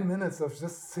 10 minutes of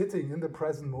just sitting in the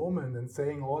present moment and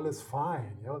saying all is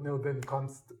fine. Then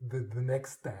comes the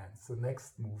next dance, the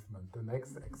next movement, the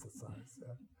next exercise.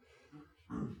 Yeah.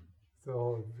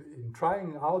 So in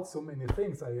trying out so many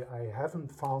things, I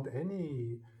haven't found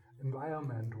any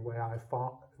environment where I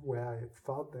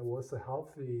felt there was a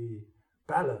healthy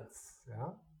balance.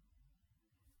 Yeah.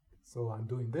 So I'm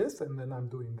doing this and then I'm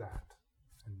doing that,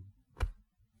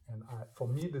 and for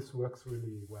me this works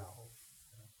really well.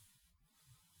 Yeah.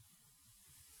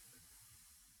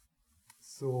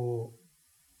 So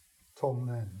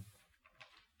Tonglen.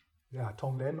 Yeah,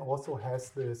 Tonglen also has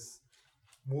this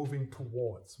moving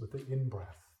towards with the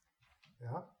in-breath.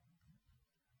 Yeah?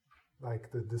 Like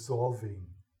the dissolving,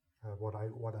 what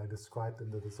I described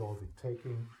in the dissolving,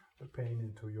 taking the pain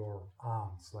into your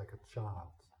arms like a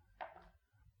child.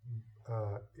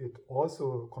 It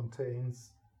also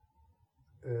contains,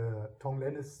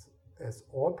 Tonglen is, as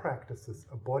all practices,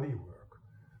 a body work.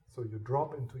 So you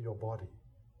drop into your body.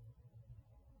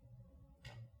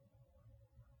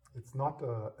 It's not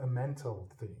a mental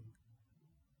thing.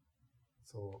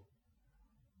 So,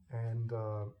 and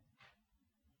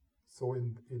so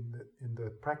in the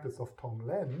practice of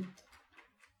Tonglen,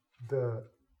 the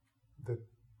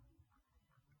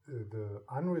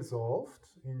unresolved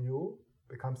in you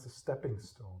becomes a stepping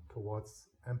stone towards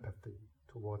empathy,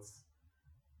 towards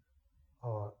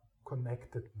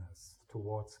connectedness,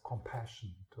 towards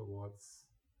compassion, towards.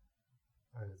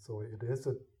 So it is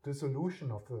a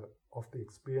dissolution of the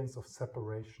experience of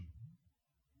separation.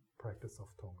 Practice of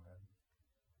Tonglen.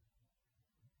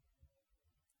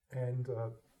 And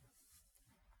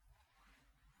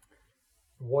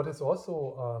what is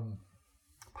also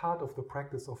part of the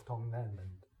practice of Tonglen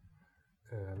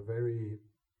and very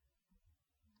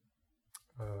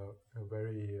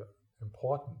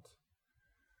important,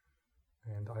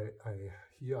 and I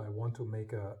want to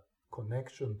make a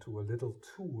connection to a little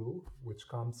tool which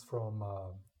comes from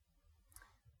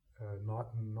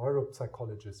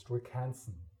neuropsychologist Rick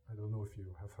Hanson. I don't know if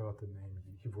you have heard the name.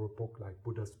 He wrote a book like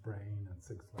Buddha's Brain and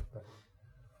things like that.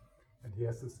 And he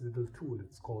has this little tool.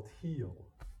 It's called HEAL.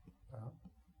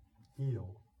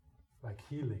 HEAL, like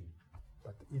healing.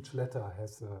 But each letter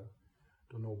has a,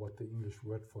 don't know what the English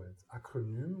word for it.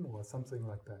 Acronym or something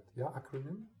like that. Yeah,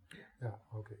 acronym? Yeah,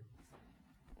 okay.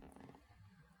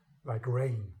 Like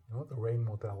RAIN, the RAIN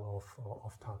model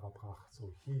of Tara Brach.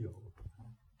 So HEAL.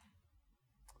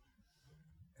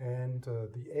 And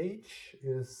the H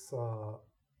is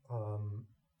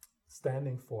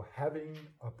standing for having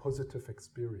a positive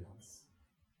experience.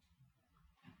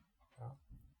 Yeah.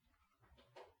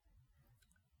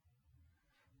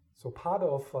 So part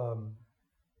of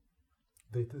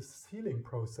this healing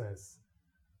process,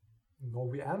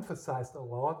 we emphasized a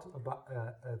lot about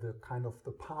the kind of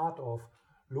the part of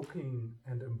looking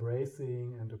and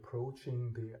embracing and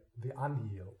approaching the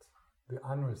unhealed, the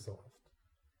unresolved.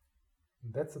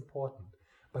 And that's important.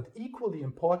 But equally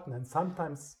important, and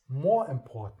sometimes more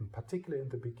important, particularly in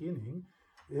the beginning,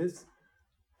 is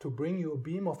to bring your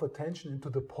beam of attention into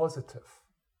the positive.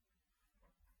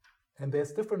 And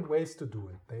there's different ways to do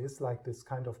it. There is like this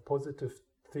kind of positive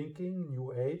thinking,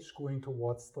 New Age, going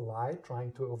towards the light,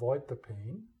 trying to avoid the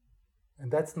pain.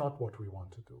 And that's not what we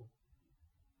want to do.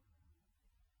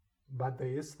 But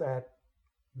there is that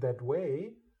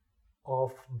way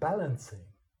of balancing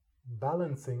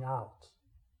out.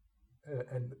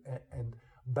 And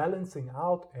balancing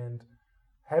out and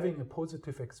having a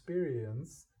positive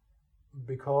experience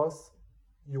because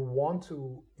you want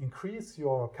to increase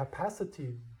your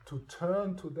capacity to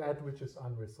turn to that which is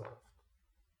unresolved.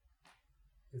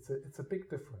 It's a big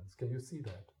difference. Can you see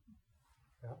that?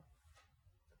 Yeah.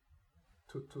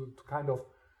 To kind of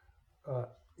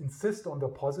insist on the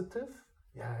positive.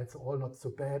 Yeah, it's all not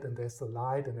so bad, and there's the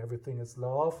light, and everything is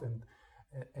love, and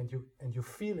you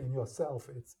feel in yourself.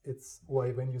 It's or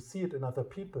when you see it in other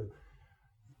people.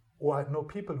 Or I know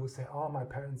people who say, "Oh, my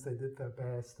parents, they did their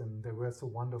best, and they were so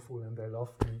wonderful, and they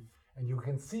loved me." And you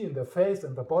can see in their face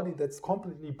and the body that's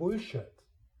completely bullshit.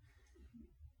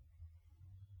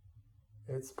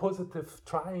 It's positive,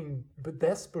 trying but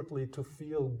desperately to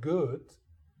feel good,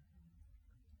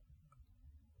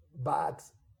 but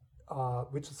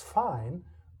which is fine.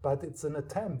 But it's an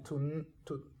attempt to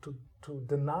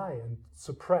deny and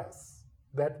suppress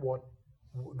that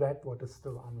what is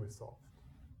still unresolved.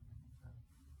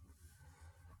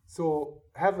 So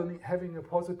having a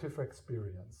positive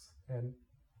experience, and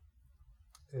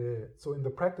so in the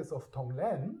practice of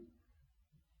Tonglen,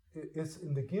 is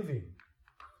in the giving.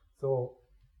 So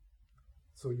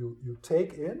you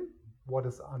take in what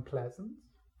is unpleasant,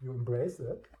 you embrace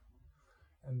it,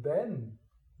 and then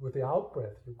with the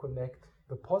out-breath you connect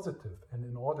the positive. And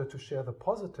in order to share the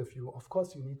positive, of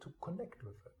course you need to connect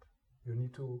with it. You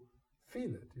need to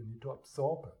feel it. You need to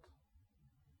absorb it.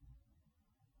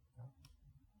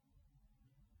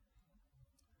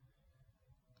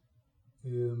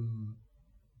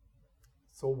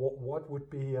 So what would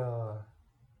be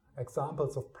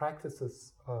examples of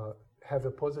practices have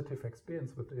a positive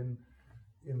experience within,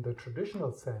 in the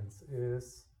traditional sense,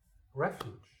 is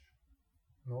refuge,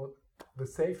 the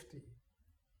safety,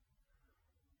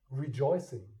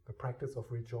 rejoicing, the practice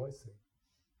of rejoicing.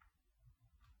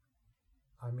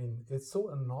 I mean, it's so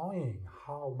annoying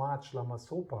how much Lama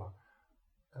Zopa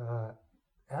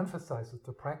emphasizes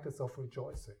the practice of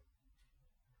rejoicing.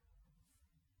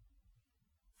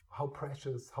 How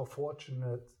precious, how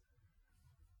fortunate,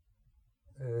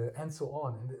 and so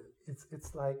on. And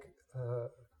it's like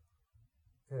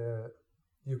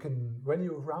you can, when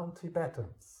you're around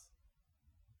Tibetans,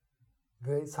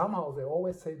 they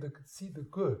always say see the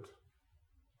good.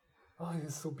 Oh,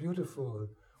 it's so beautiful.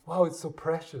 Wow, it's so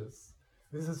precious.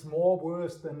 This is more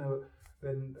worth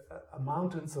than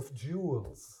mountains of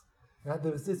jewels. Yeah,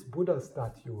 there's this Buddha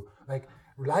statue, like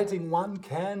lighting one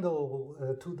candle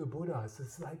to the Buddhas.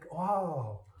 It's like,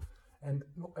 wow. And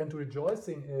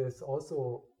rejoicing is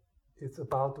also, it's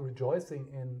about rejoicing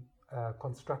in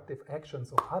constructive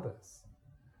actions of others.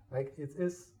 Like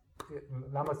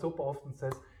Lama Zopa often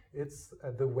says, it's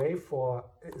the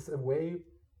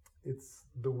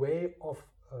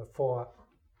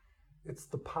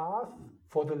path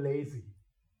for the lazy,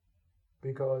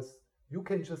 because you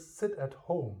can just sit at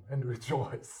home and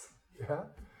rejoice. Yeah,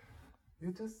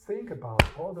 you just think about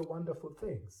all the wonderful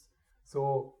things.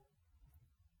 So,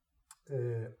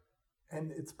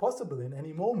 and it's possible in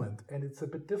any moment, and it's a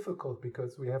bit difficult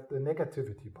because we have the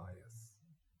negativity bias.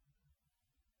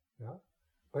 Yeah,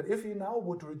 but if you now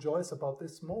would rejoice about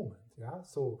this moment, yeah,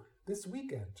 so this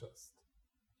weekend just,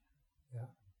 yeah,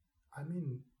 I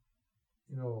mean,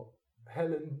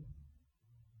 Helen,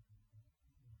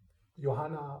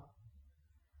 Johanna,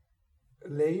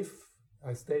 Leif,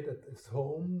 I stayed at his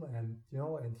home, and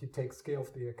and he takes care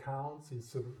of the accounts.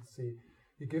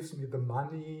 He gives me the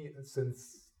money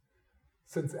since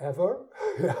ever.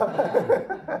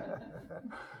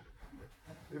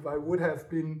 If I would have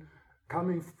been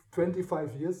coming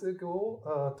 25 years ago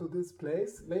to this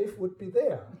place, Leif would be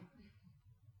there.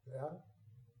 Yeah.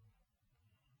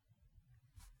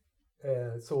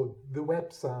 So the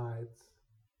website,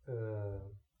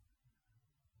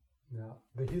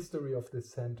 the history of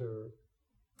this center,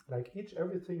 like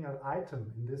everything an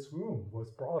item in this room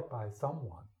was brought by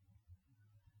someone,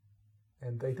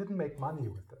 and they didn't make money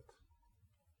with it.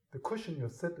 The cushion you're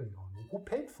sitting on, who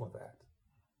paid for that?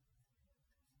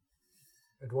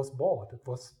 It was bought, it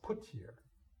was put here.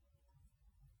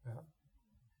 Yeah.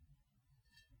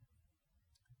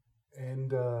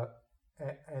 And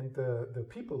the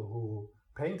people who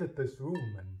painted this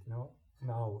room, and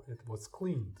now it was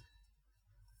cleaned,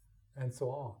 and so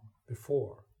on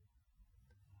before.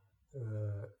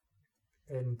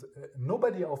 And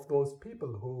nobody of those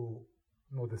people who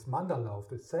know this mandala of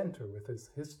the center with its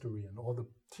history and all the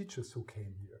teachers who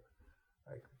came here,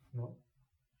 like,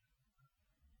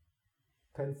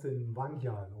 Tenzin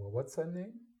Wangyal, or what's her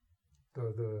name?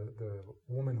 The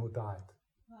woman who died.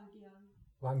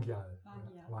 Wangyal.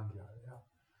 Yeah.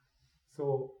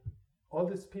 So all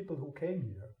these people who came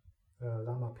here,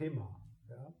 Lama Pema,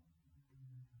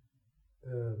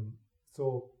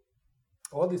 so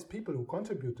all these people who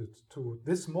contributed to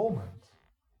this moment,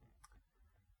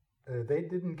 they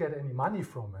didn't get any money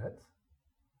from it,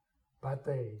 but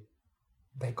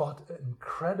they got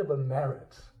incredible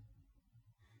merit.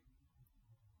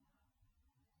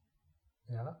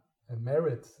 Yeah, and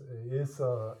merit is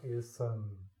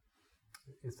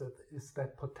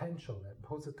that potential, that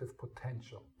positive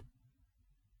potential,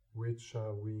 which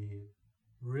we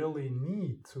really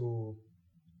need to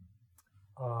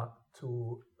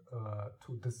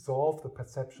dissolve the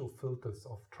perceptual filters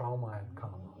of trauma and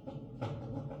karma.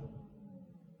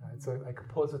 It's like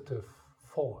a positive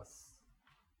force.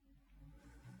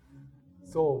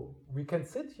 So we can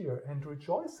sit here and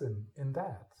rejoice in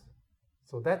that.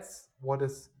 So that's what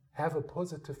is have a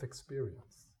positive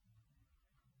experience.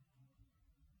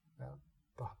 Yeah?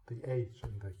 The age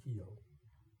and the heal.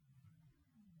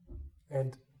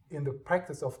 And in the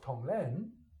practice of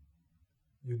Tonglen,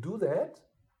 you do that,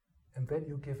 and then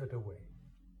you give it away.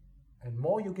 And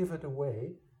more you give it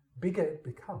away, bigger it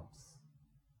becomes.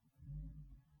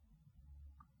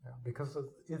 Yeah, because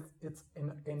it's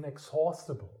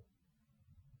inexhaustible.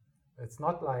 It's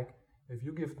not like if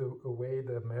you give away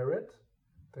the merit,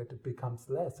 that it becomes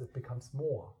less, it becomes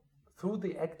more. Through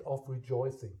the act of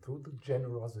rejoicing, through the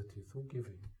generosity, through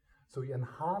giving. So you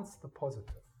enhance the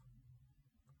positive.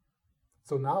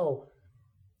 So now,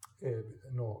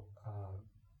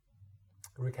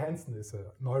 Rick Hanson is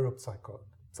a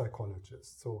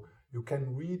neuropsychologist. So you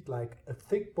can read like a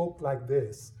thick book like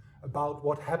this about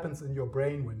what happens in your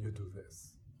brain when you do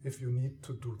this, if you need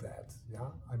to do that.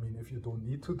 Yeah, I mean, if you don't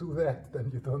need to do that,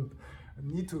 then you don't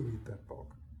need to read that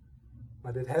book.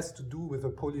 But it has to do with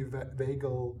a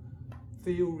polyvagal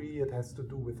theory. It has to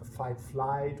do with the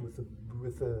fight-flight, with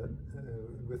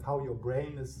how your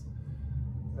brain is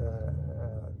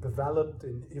developed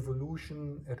in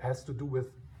evolution. It has to do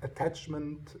with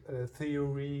attachment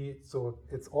theory. So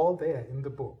it's all there in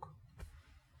the book.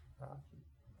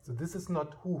 So this is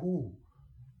not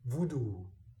voodoo,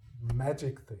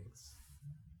 magic things.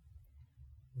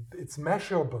 It's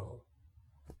measurable.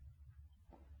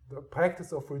 The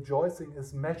practice of rejoicing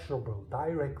is measurable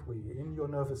directly in your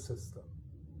nervous system.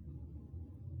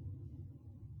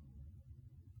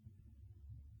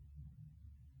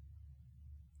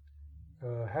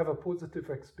 Have a positive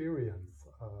experience.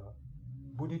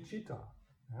 Bodhicitta,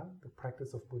 the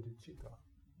practice of bodhicitta.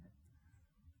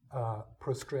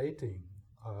 Prostrating,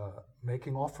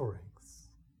 making offerings.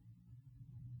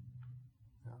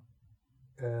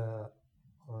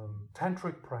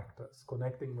 Tantric practice,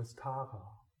 connecting with Tara.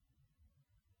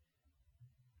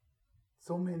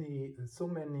 So many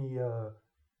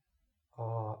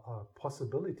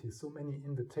possibilities, so many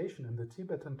invitations in the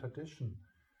Tibetan tradition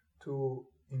to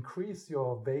increase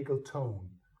your vagal tone,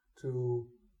 to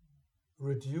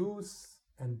reduce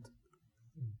and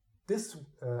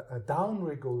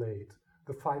down-regulate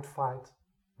the fight-fight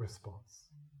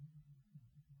response.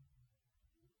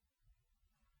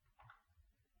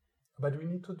 But we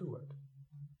need to do it.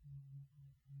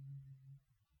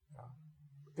 Yeah.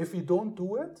 If we don't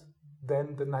do it,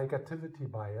 then the negativity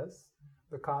bias,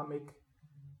 the karmic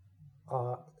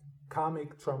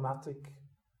traumatic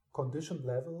condition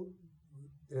level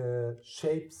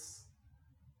shapes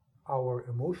our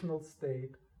emotional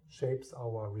state, shapes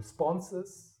our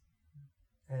responses,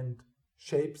 and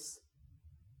shapes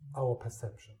our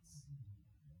perceptions.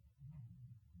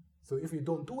 So if we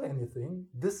don't do anything,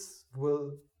 this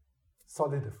will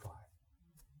solidify.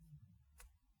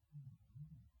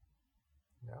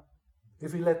 Yeah.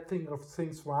 If we let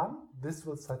things run, this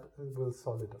will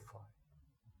solidify.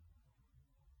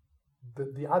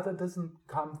 The other doesn't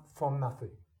come from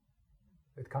nothing.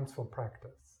 It comes from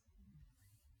practice.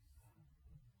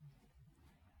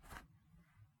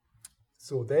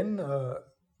 So then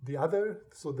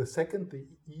the second, the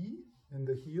E in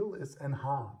the heel is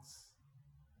enhance.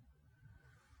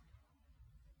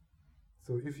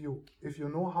 So if you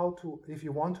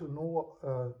want to know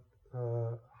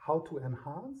how to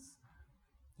enhance,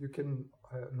 you can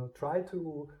try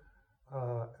to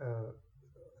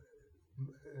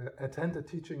attend a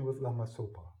teaching with Lama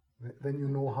Zopa. Then you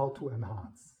know how to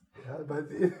enhance. Yeah? But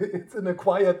it's an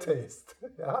acquired taste.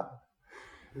 Yeah?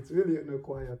 It's really an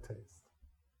acquired taste.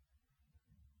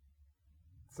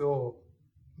 So,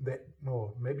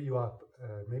 maybe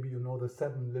you know the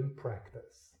 7 limb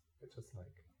practice, which is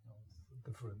like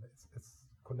different. It's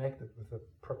connected with the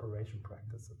preparation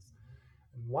practices,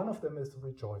 and one of them is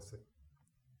rejoicing.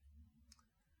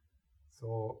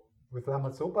 So with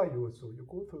Lama Zopa, you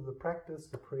go through the practice,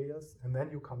 the prayers, and then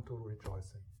you come to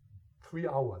rejoicing. 3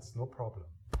 hours, no problem.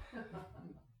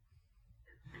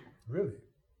 Really.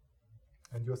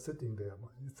 And you're sitting there,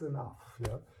 it's enough,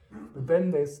 yeah? But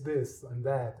then there's this and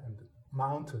that and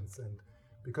mountains, and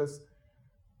because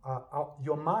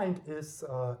your mind is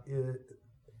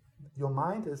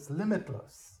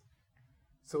limitless.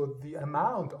 So the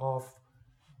amount of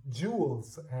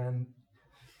jewels and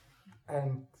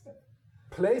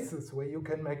places where you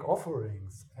can make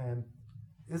offerings and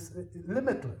is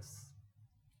limitless.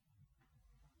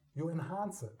 You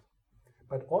enhance it,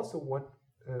 but also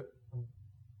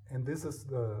and this is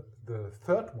the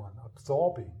third one,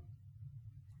 absorbing,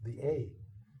 the A.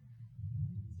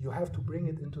 You have to bring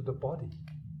it into the body.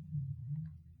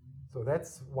 So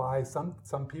that's why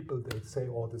some people, they say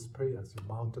all these prayers,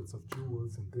 mountains of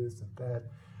jewels and this and that,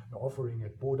 and offering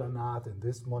at Bodhanath and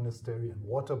this monastery and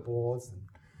water balls and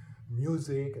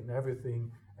music and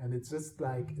everything, and it's just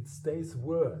like it stays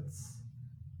words.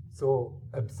 So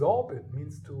absorb it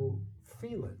means to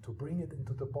feel it, to bring it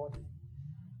into the body.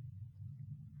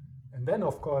 And then,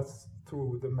 of course,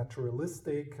 through the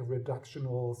materialistic,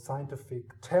 reductional,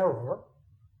 scientific terror,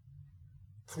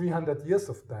 300 years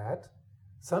of that,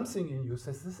 something in you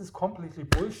says, this is completely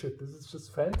bullshit, this is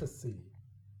just fantasy.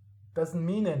 Doesn't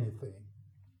mean anything.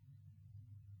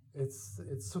 It's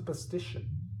superstition.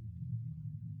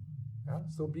 Yeah?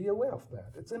 So be aware of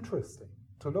that. It's interesting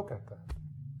to look at that.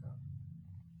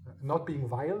 Yeah? Not being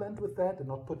violent with that and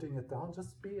not putting it down,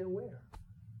 just be aware.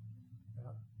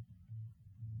 Yeah?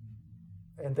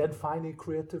 And then finding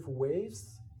creative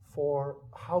ways for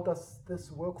how does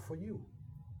this work for you?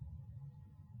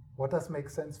 What does make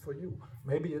sense for you?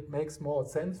 Maybe it makes more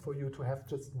sense for you to have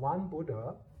just one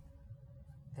Buddha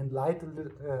and light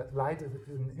it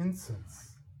in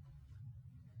incense.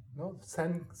 No?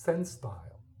 Zen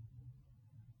style.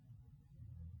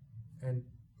 And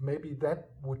maybe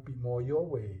that would be more your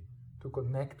way to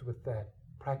connect with that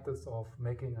practice of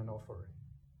making an offering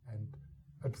and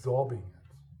absorbing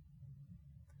it.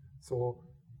 So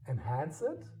enhance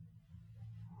it,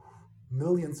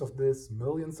 millions of this,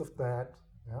 millions of that,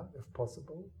 yeah, if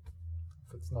possible,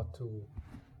 if it's not too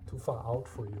far out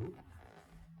for you,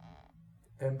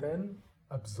 and then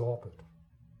absorb it.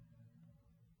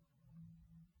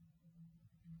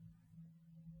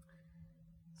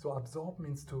 So absorb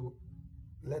means to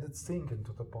let it sink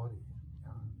into the body.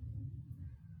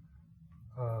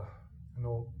 Yeah.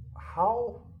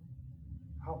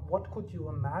 What could you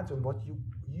imagine? What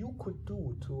you could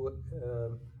do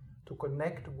to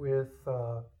connect with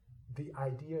the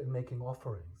idea in making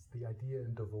offerings, the idea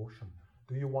in devotion?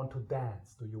 Do you want to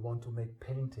dance? Do you want to make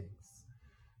paintings?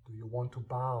 Do you want to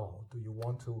bow? Do you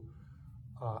want to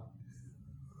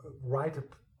write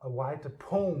a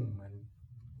poem and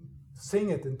sing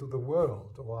it into the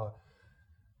world? Or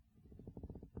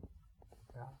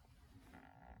yeah.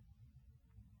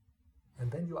 And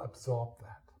then you absorb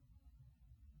that.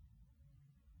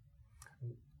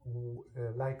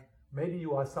 Like maybe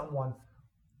you are someone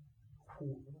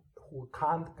who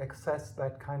can't access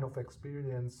that kind of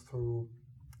experience through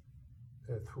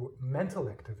mental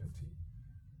activity.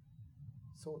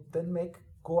 So then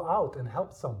go out and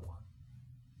help someone.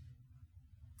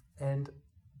 And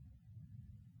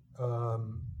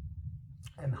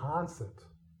enhance it.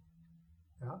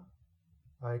 Yeah?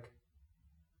 Like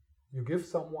you give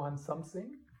someone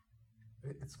something,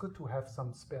 it's good to have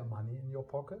some spare money in your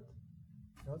pocket.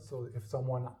 Yeah? So if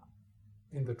someone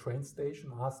in the train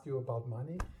station asks you about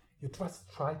money, you just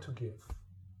try to give.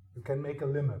 You can make a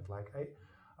limit. Like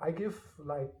I give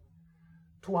like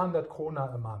 200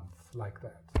 krona a month, like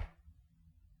that.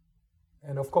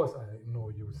 And of course, I know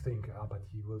you think, but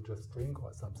he will just drink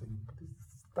or something. But it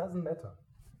doesn't matter.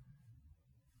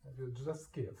 You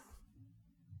just give.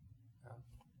 Yeah.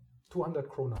 200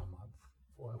 krona a month,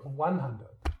 or 100.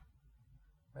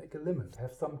 Make a limit.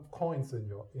 Have some coins in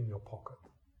your pocket.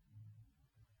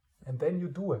 And then you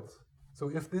do it. So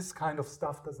if this kind of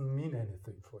stuff doesn't mean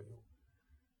anything for you,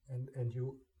 and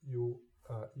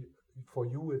for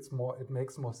you it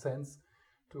makes more sense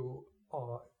to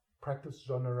practice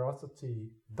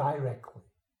generosity directly.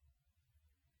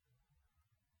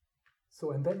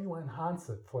 So, and then you enhance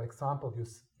it. For example,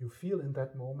 you feel in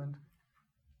that moment,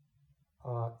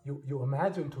 you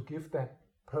imagine to give that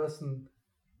person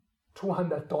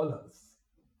 $200,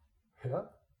 yeah?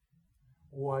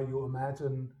 or you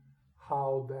imagine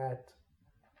how that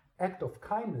act of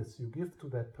kindness you give to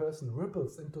that person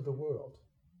ripples into the world.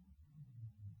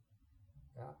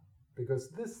 Yeah? Because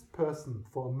this person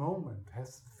for a moment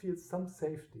feels some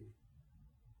safety,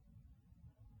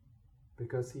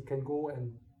 because he can go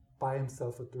and buy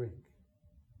himself a drink.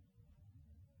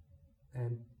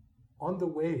 And on the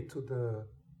way to the,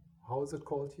 how is it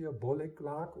called here,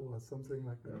 Bolleklag or something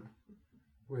like that,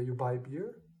 where you buy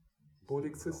beer,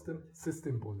 Bolek system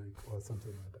Bolek or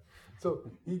something like that.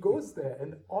 So he goes there,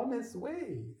 and on his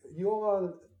way,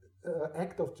 your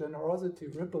act of generosity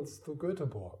ripples to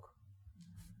Göteborg,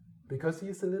 because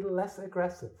he's a little less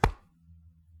aggressive.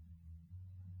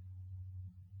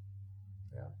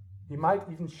 Yeah. He might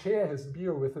even share his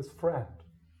beer with his friend.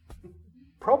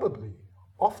 Probably.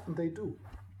 Often they do.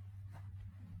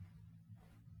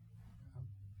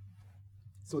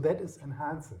 So that is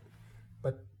enhance it.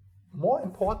 But more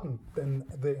important than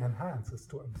the enhance is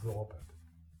to absorb it.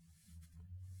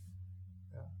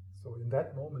 Yeah. So in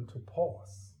that moment to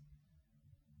pause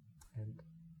and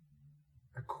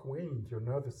acquaint your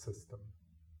nervous system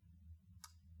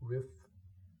with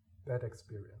that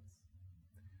experience.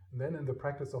 And then in the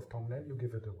practice of Tonglen, you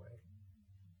give it away.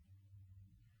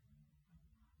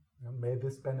 May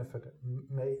this benefit,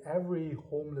 may every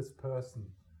homeless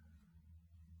person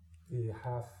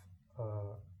have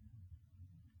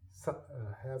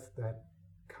that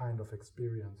kind of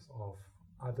experience of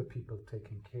other people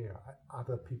taking care,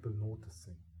 other people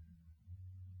noticing.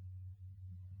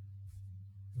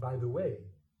 By the way,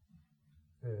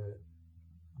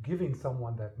 giving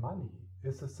someone that money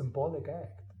is a symbolic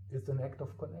act. It's an act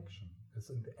of connection.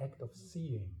 It's an act of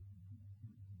seeing.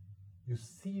 You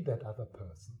see that other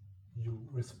person. You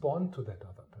respond to that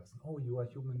other person. Oh, you are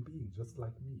a human being, just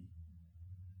like me.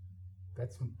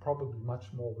 That's probably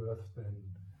much more worth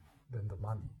than the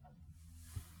money.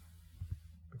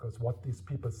 Because what these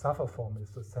people suffer from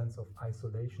is a sense of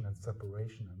isolation and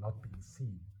separation and not being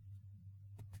seen.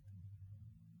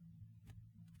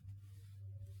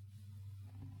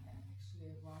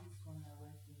 Actually, once when I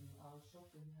went to our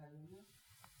shop in Herluna,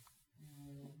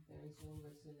 there is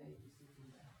always a lady sitting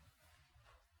there.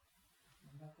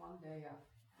 But one day I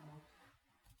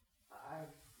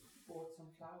bought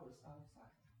some flowers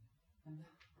outside, and I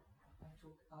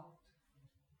took out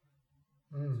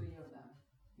 3 of them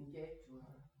and gave to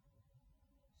her.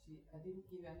 I didn't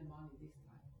give any money this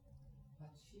time, but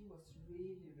she was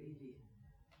really, really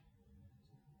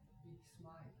big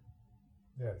smile.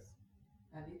 Yes.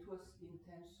 And it was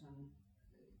intention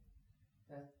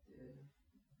that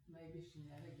maybe she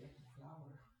never get a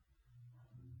flower.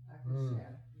 I could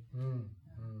share.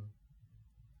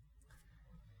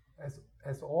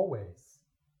 As always,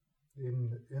 in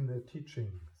the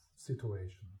teaching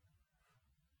situation,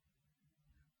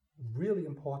 really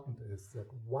important is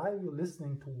that while you're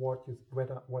listening to what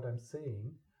I'm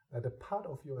saying, that a part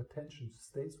of your attention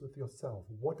stays with yourself.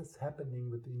 What is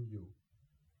happening within you?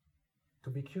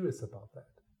 To be curious about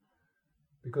that.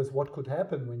 Because what could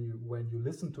happen when you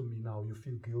listen to me now, you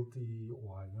feel guilty,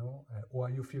 or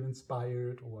you feel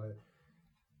inspired, or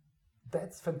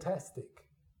that's fantastic.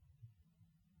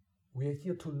 We are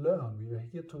here to learn. We are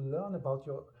here to learn about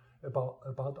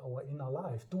our inner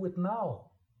life. Do it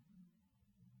now.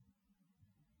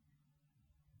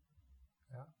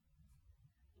 Yeah.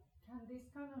 Can this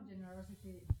kind of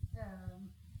generosity,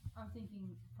 I'm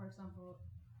thinking, for example,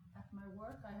 at my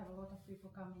work, I have a lot of people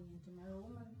coming into my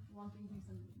room and wanting things,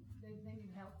 and they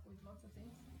need help with lots of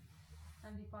things.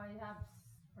 And if I have,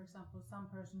 for example,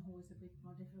 some person who is a bit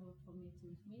more difficult for me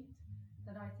to meet,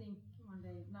 that I think one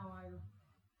day, now I'll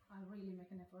really make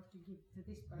an effort to give to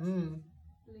this person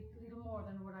little more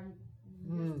than what I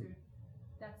used to.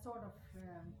 That sort of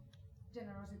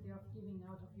generosity of giving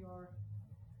out of your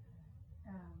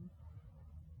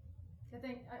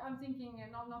I'm thinking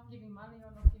not giving money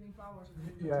or not giving flowers,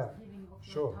 but just giving of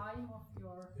your time, of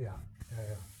your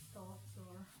thoughts,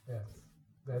 or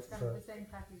that's kind of the same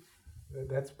package.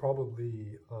 That's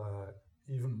probably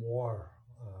even more,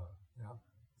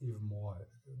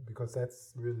 because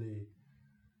that's really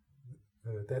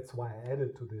that's why I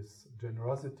added to this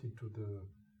generosity to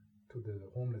the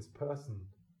homeless person.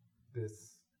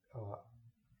 This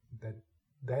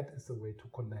that is a way to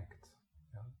connect.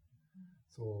 Yeah.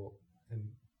 So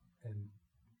and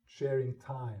sharing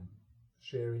time,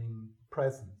 sharing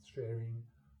presence, sharing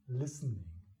listening,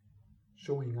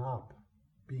 showing up,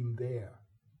 being there.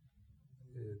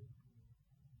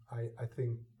 I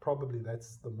think probably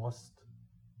that's the most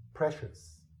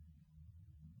precious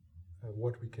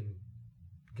what we can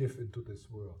give into this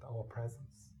world, our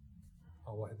presence,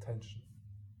 our attention.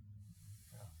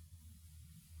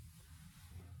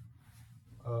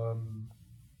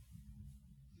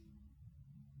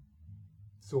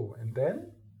 So, and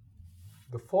then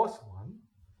the fourth one,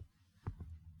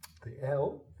 the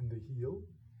L in the heel,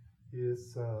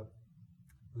 is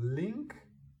link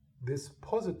this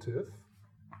positive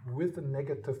with a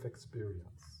negative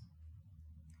experience.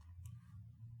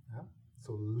 Yeah?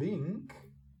 So link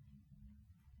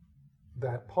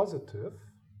that positive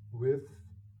with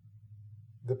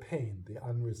the pain, the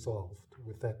unresolved,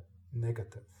 with that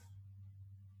negative.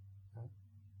 Yeah?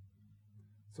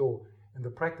 So in the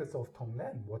practice of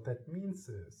Tonglen, what that means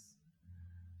is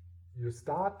you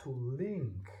start to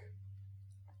link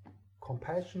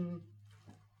compassion,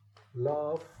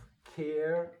 love,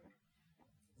 care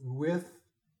with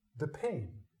the pain.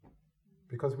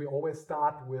 Because we always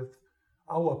start with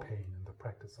our pain in the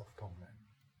practice of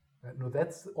Tonglen. No,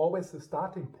 that's always the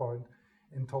starting point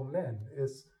in Tonglen,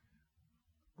 is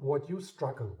what you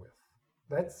struggle with.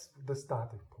 That's the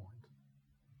starting point.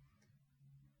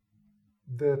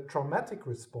 The traumatic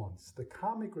response, the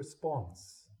karmic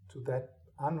response to that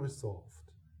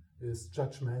unresolved is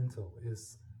judgmental,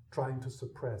 is trying to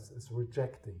suppress, is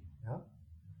rejecting. Yeah?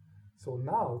 So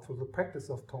now, through the practice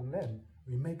of Tonglen,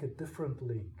 we make a different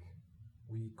link.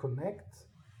 We connect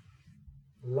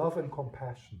love and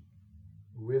compassion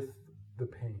with the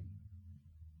pain.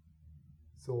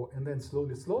 So, and then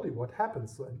slowly what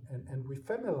happens, and we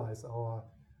familiarize our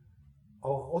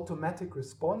automatic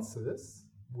responses,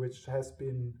 which has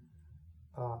been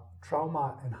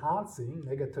trauma enhancing,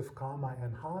 negative karma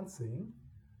enhancing.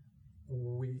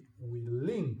 We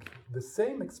link the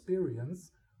same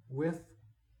experience with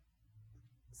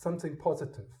something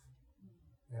positive.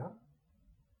 Yeah?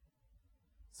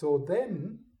 So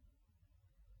then,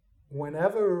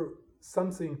 whenever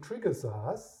something triggers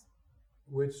us,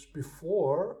 which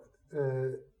before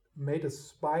made a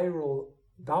spiral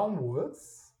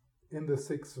downwards in the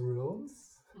 6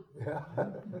 realms, yeah,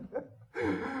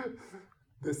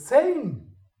 the same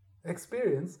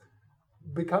experience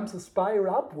becomes a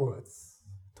spiral upwards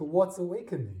towards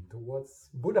awakening, towards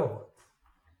Buddhahood,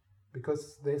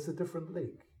 because there's a different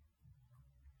link.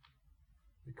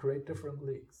 We create different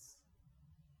links.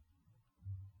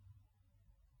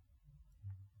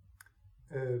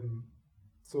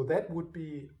 So that would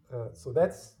be, so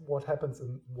that's what happens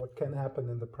and what can happen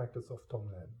in the practice of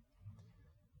Tonglen.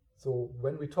 So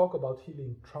when we talk about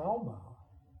healing trauma,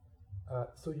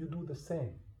 so you do the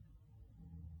same.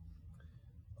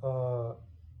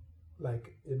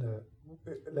 Like in a,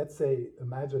 let's say,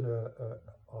 imagine a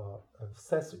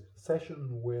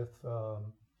session with a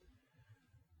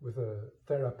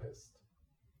therapist,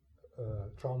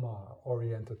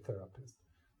 trauma-oriented therapist.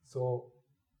 So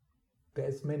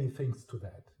there's many things to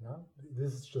that. Yeah?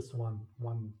 This is just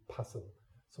one puzzle.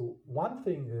 So one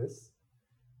thing is,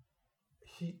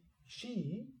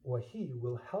 she or he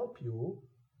will help you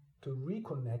to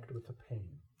reconnect with the pain,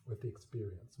 with the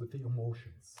experience, with the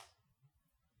emotions.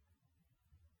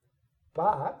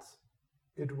 But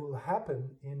it will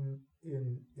happen in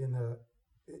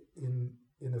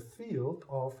a field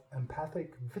of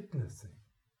empathic witnessing,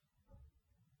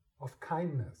 of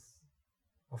kindness,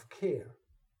 of care.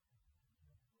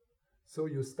 So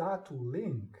you start to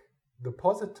link the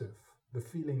positive, the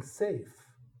feeling safe,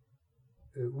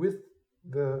 with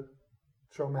the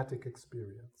traumatic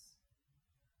experience.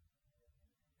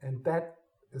 And that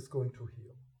is going to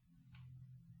heal.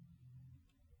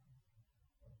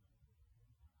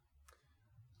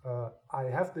 I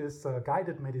have this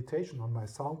guided meditation on my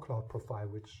SoundCloud profile,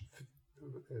 which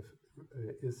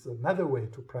is another way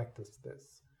to practice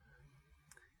this.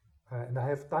 And I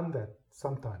have done that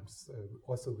sometimes,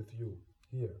 also with you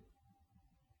here.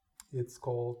 It's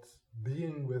called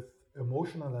Being with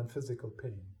Emotional and Physical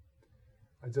Pain.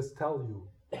 I just tell you,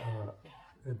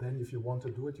 and then if you want to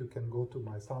do it, you can go to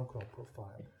my SoundCloud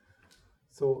profile.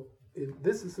 So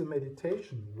this is a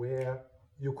meditation where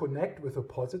you connect with a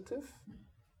positive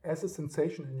as a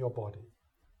sensation in your body.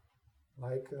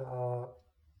 Like,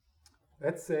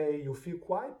 let's say you feel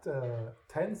quite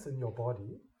tense in your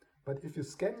body, but if you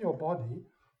scan your body,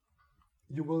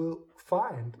 you will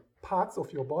find parts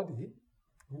of your body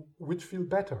which feel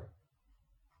better,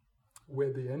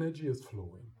 where the energy is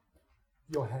flowing.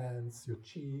 Your hands, your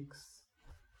cheeks,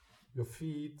 your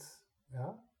feet,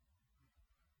 yeah?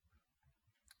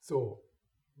 So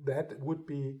that would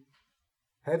be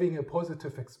having a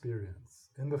positive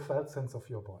experience in the felt sense of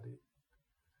your body.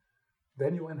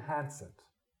 Then you enhance it.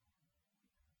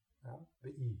 Yeah? The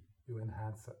E, you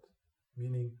enhance it.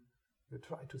 Meaning you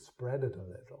try to spread it a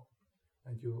little.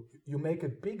 And you make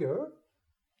it bigger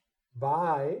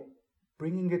by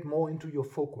bringing it more into your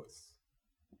focus.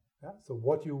 Yeah? So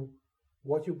what you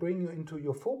what you bring into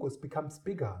your focus becomes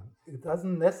bigger. It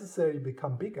doesn't necessarily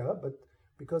become bigger, but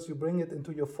because you bring it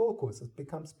into your focus, it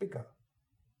becomes bigger.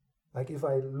 Like if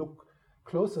I look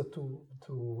closer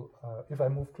if I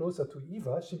move closer to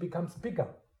Eva, she becomes bigger.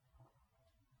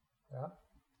 Yeah?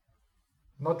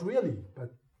 Not really, but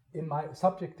in my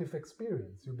subjective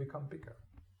experience, you become bigger.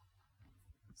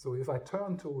 So if I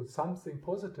turn to something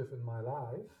positive in my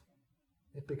life,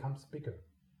 it becomes bigger.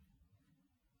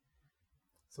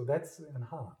 So that's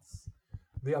enhance.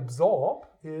 The absorb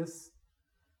is,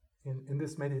 in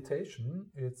this meditation,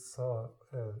 it's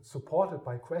supported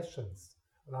by questions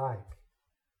like,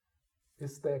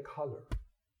 is there color?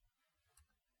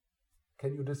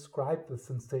 Can you describe the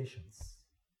sensations?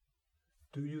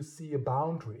 Do you see a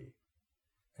boundary?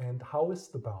 And how is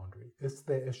the boundary? Is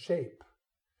there a shape?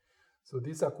 So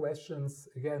these are questions,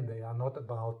 again, they are not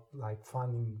about like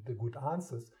finding the good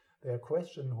answers. They are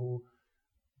questions who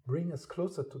bring us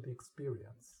closer to the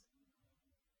experience.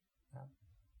 Yeah.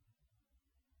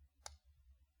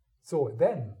 So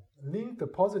then, link the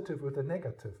positive with the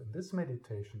negative. In this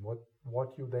meditation,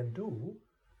 what you then do,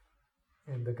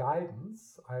 in the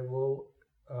guidance, I will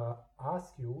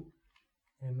ask you,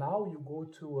 and now you go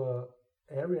to an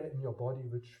area in your body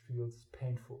which feels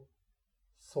painful,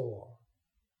 sore,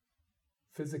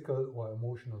 physical or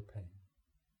emotional pain.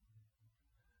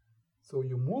 So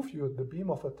you move the beam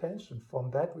of attention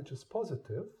from that which is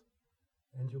positive,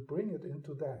 and you bring it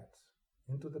into that,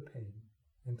 into the pain,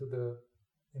 into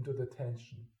the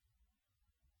tension.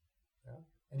 Yeah?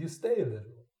 And you stay a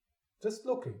little, just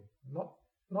looking,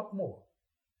 not more.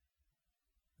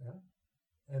 Yeah?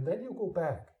 And then you go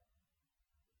back.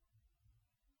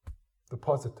 The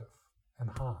positive,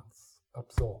 enhance,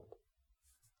 absorb.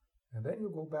 And then you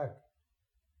go back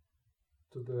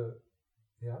to the,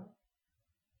 yeah?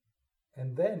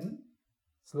 And then,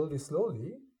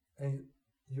 slowly, and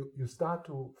you start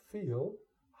to feel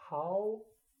how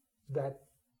that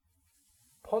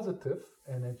positive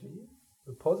energy,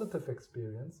 the positive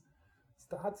experience,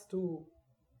 starts to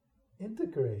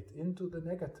integrate into the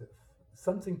negative.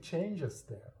 Something changes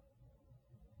there.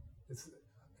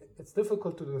 It's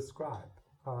difficult to describe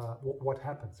what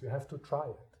happens. You have to try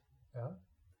it. Yeah?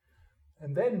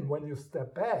 And then when you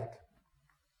step back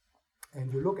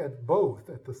and you look at both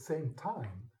at the same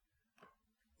time,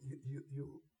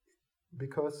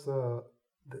 because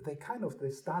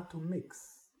they start to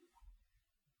mix.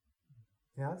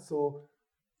 Yeah, so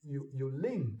you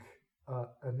link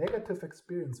a negative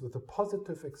experience with a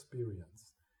positive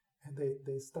experience, and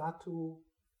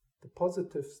the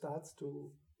positive starts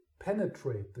to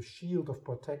penetrate the shield of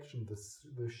protection,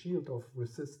 the shield of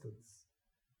resistance,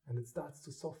 and it starts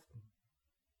to soften.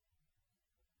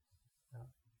 Yeah.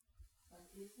 But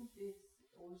isn't this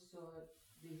also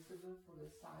visible for the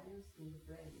science in the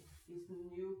brain? These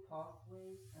new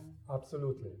pathways and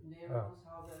absolutely neurons,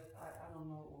 how I don't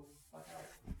know, but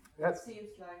yes. It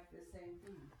seems like the same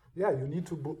thing. Yeah, you need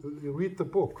to you read the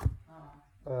book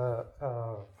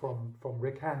from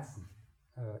Rick Hansen.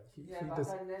 But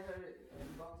I never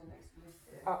got an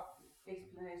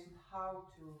explanation how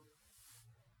to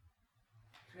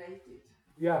create it.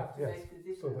 Make the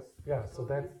difference. So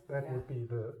that would be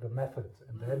the method,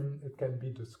 and then it can be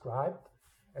described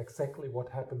exactly what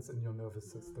happens in your nervous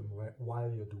system while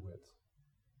you do it.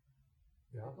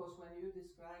 Yeah. Because when you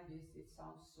describe this, it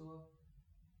sounds so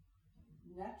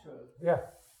natural. Yeah.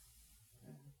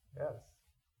 Yes.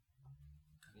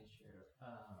 I can share.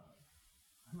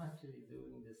 I'm actually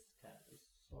doing this kind of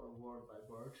sort of word by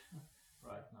word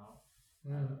right now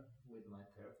with my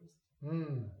therapist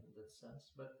in that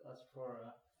sense. But as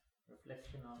for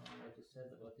reflection on what you said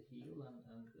about the heel and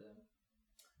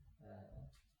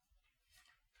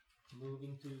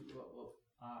moving to,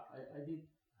 I did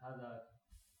have a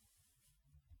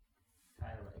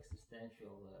kind of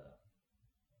existential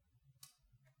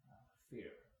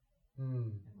fear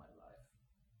in my life.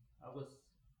 I was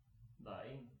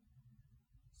dying,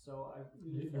 so I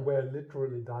really you were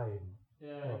literally dying.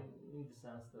 Yeah, in the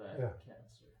sense that I had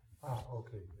cancer. Ah,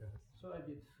 okay, yes. So I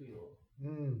did feel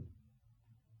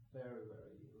very,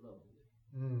 very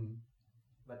lonely.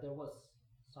 But there was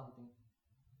something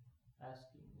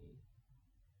asking me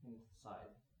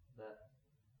inside that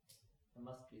there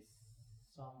must be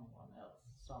someone else,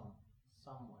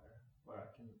 somewhere where I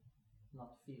can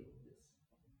not feel this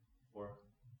or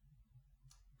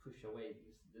push away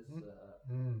this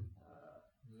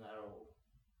narrow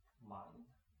mind.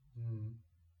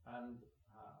 And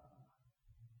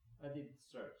I did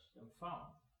search and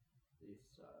found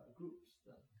these groups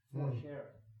for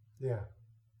sharing. Yeah.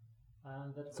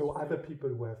 And that so other people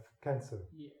who have cancer.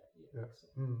 Yeah. Yeah. Exactly.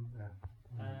 Yeah.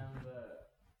 And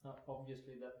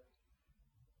obviously that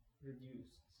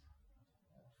reduced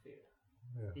fear.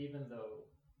 Yeah. Even though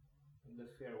the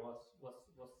fear was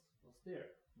there,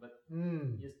 but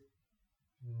just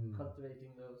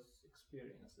cultivating those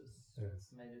experiences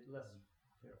made it less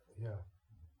fearful. Yeah.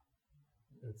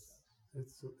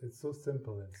 It's so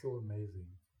simple and so amazing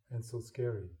and so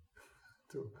scary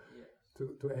to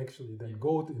actually then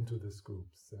go into these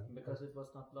groups. Because it was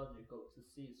not logical to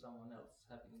see someone else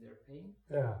having their pain.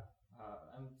 Yeah.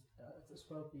 And as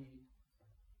well be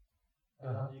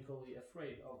logically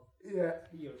afraid of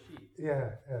he or she.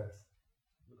 Yeah. Yes.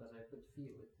 Because I could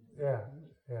feel it. Yeah. In me.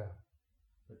 Yeah.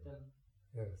 But then.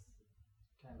 Yes.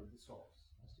 Kind of dissolves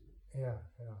as you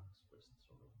express it,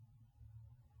 sort of.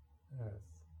 Yes.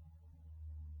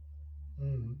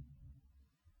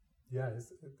 Yeah,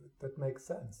 that makes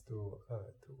sense to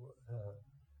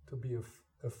be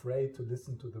afraid to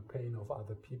listen to the pain of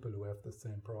other people who have the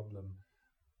same problem.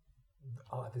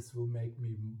 This will make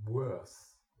me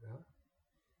worse. Yeah.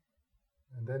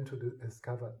 And then to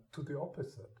discover to the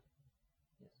opposite.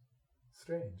 Yes.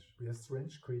 Strange. We are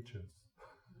strange creatures.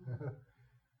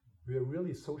 We are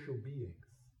really social beings.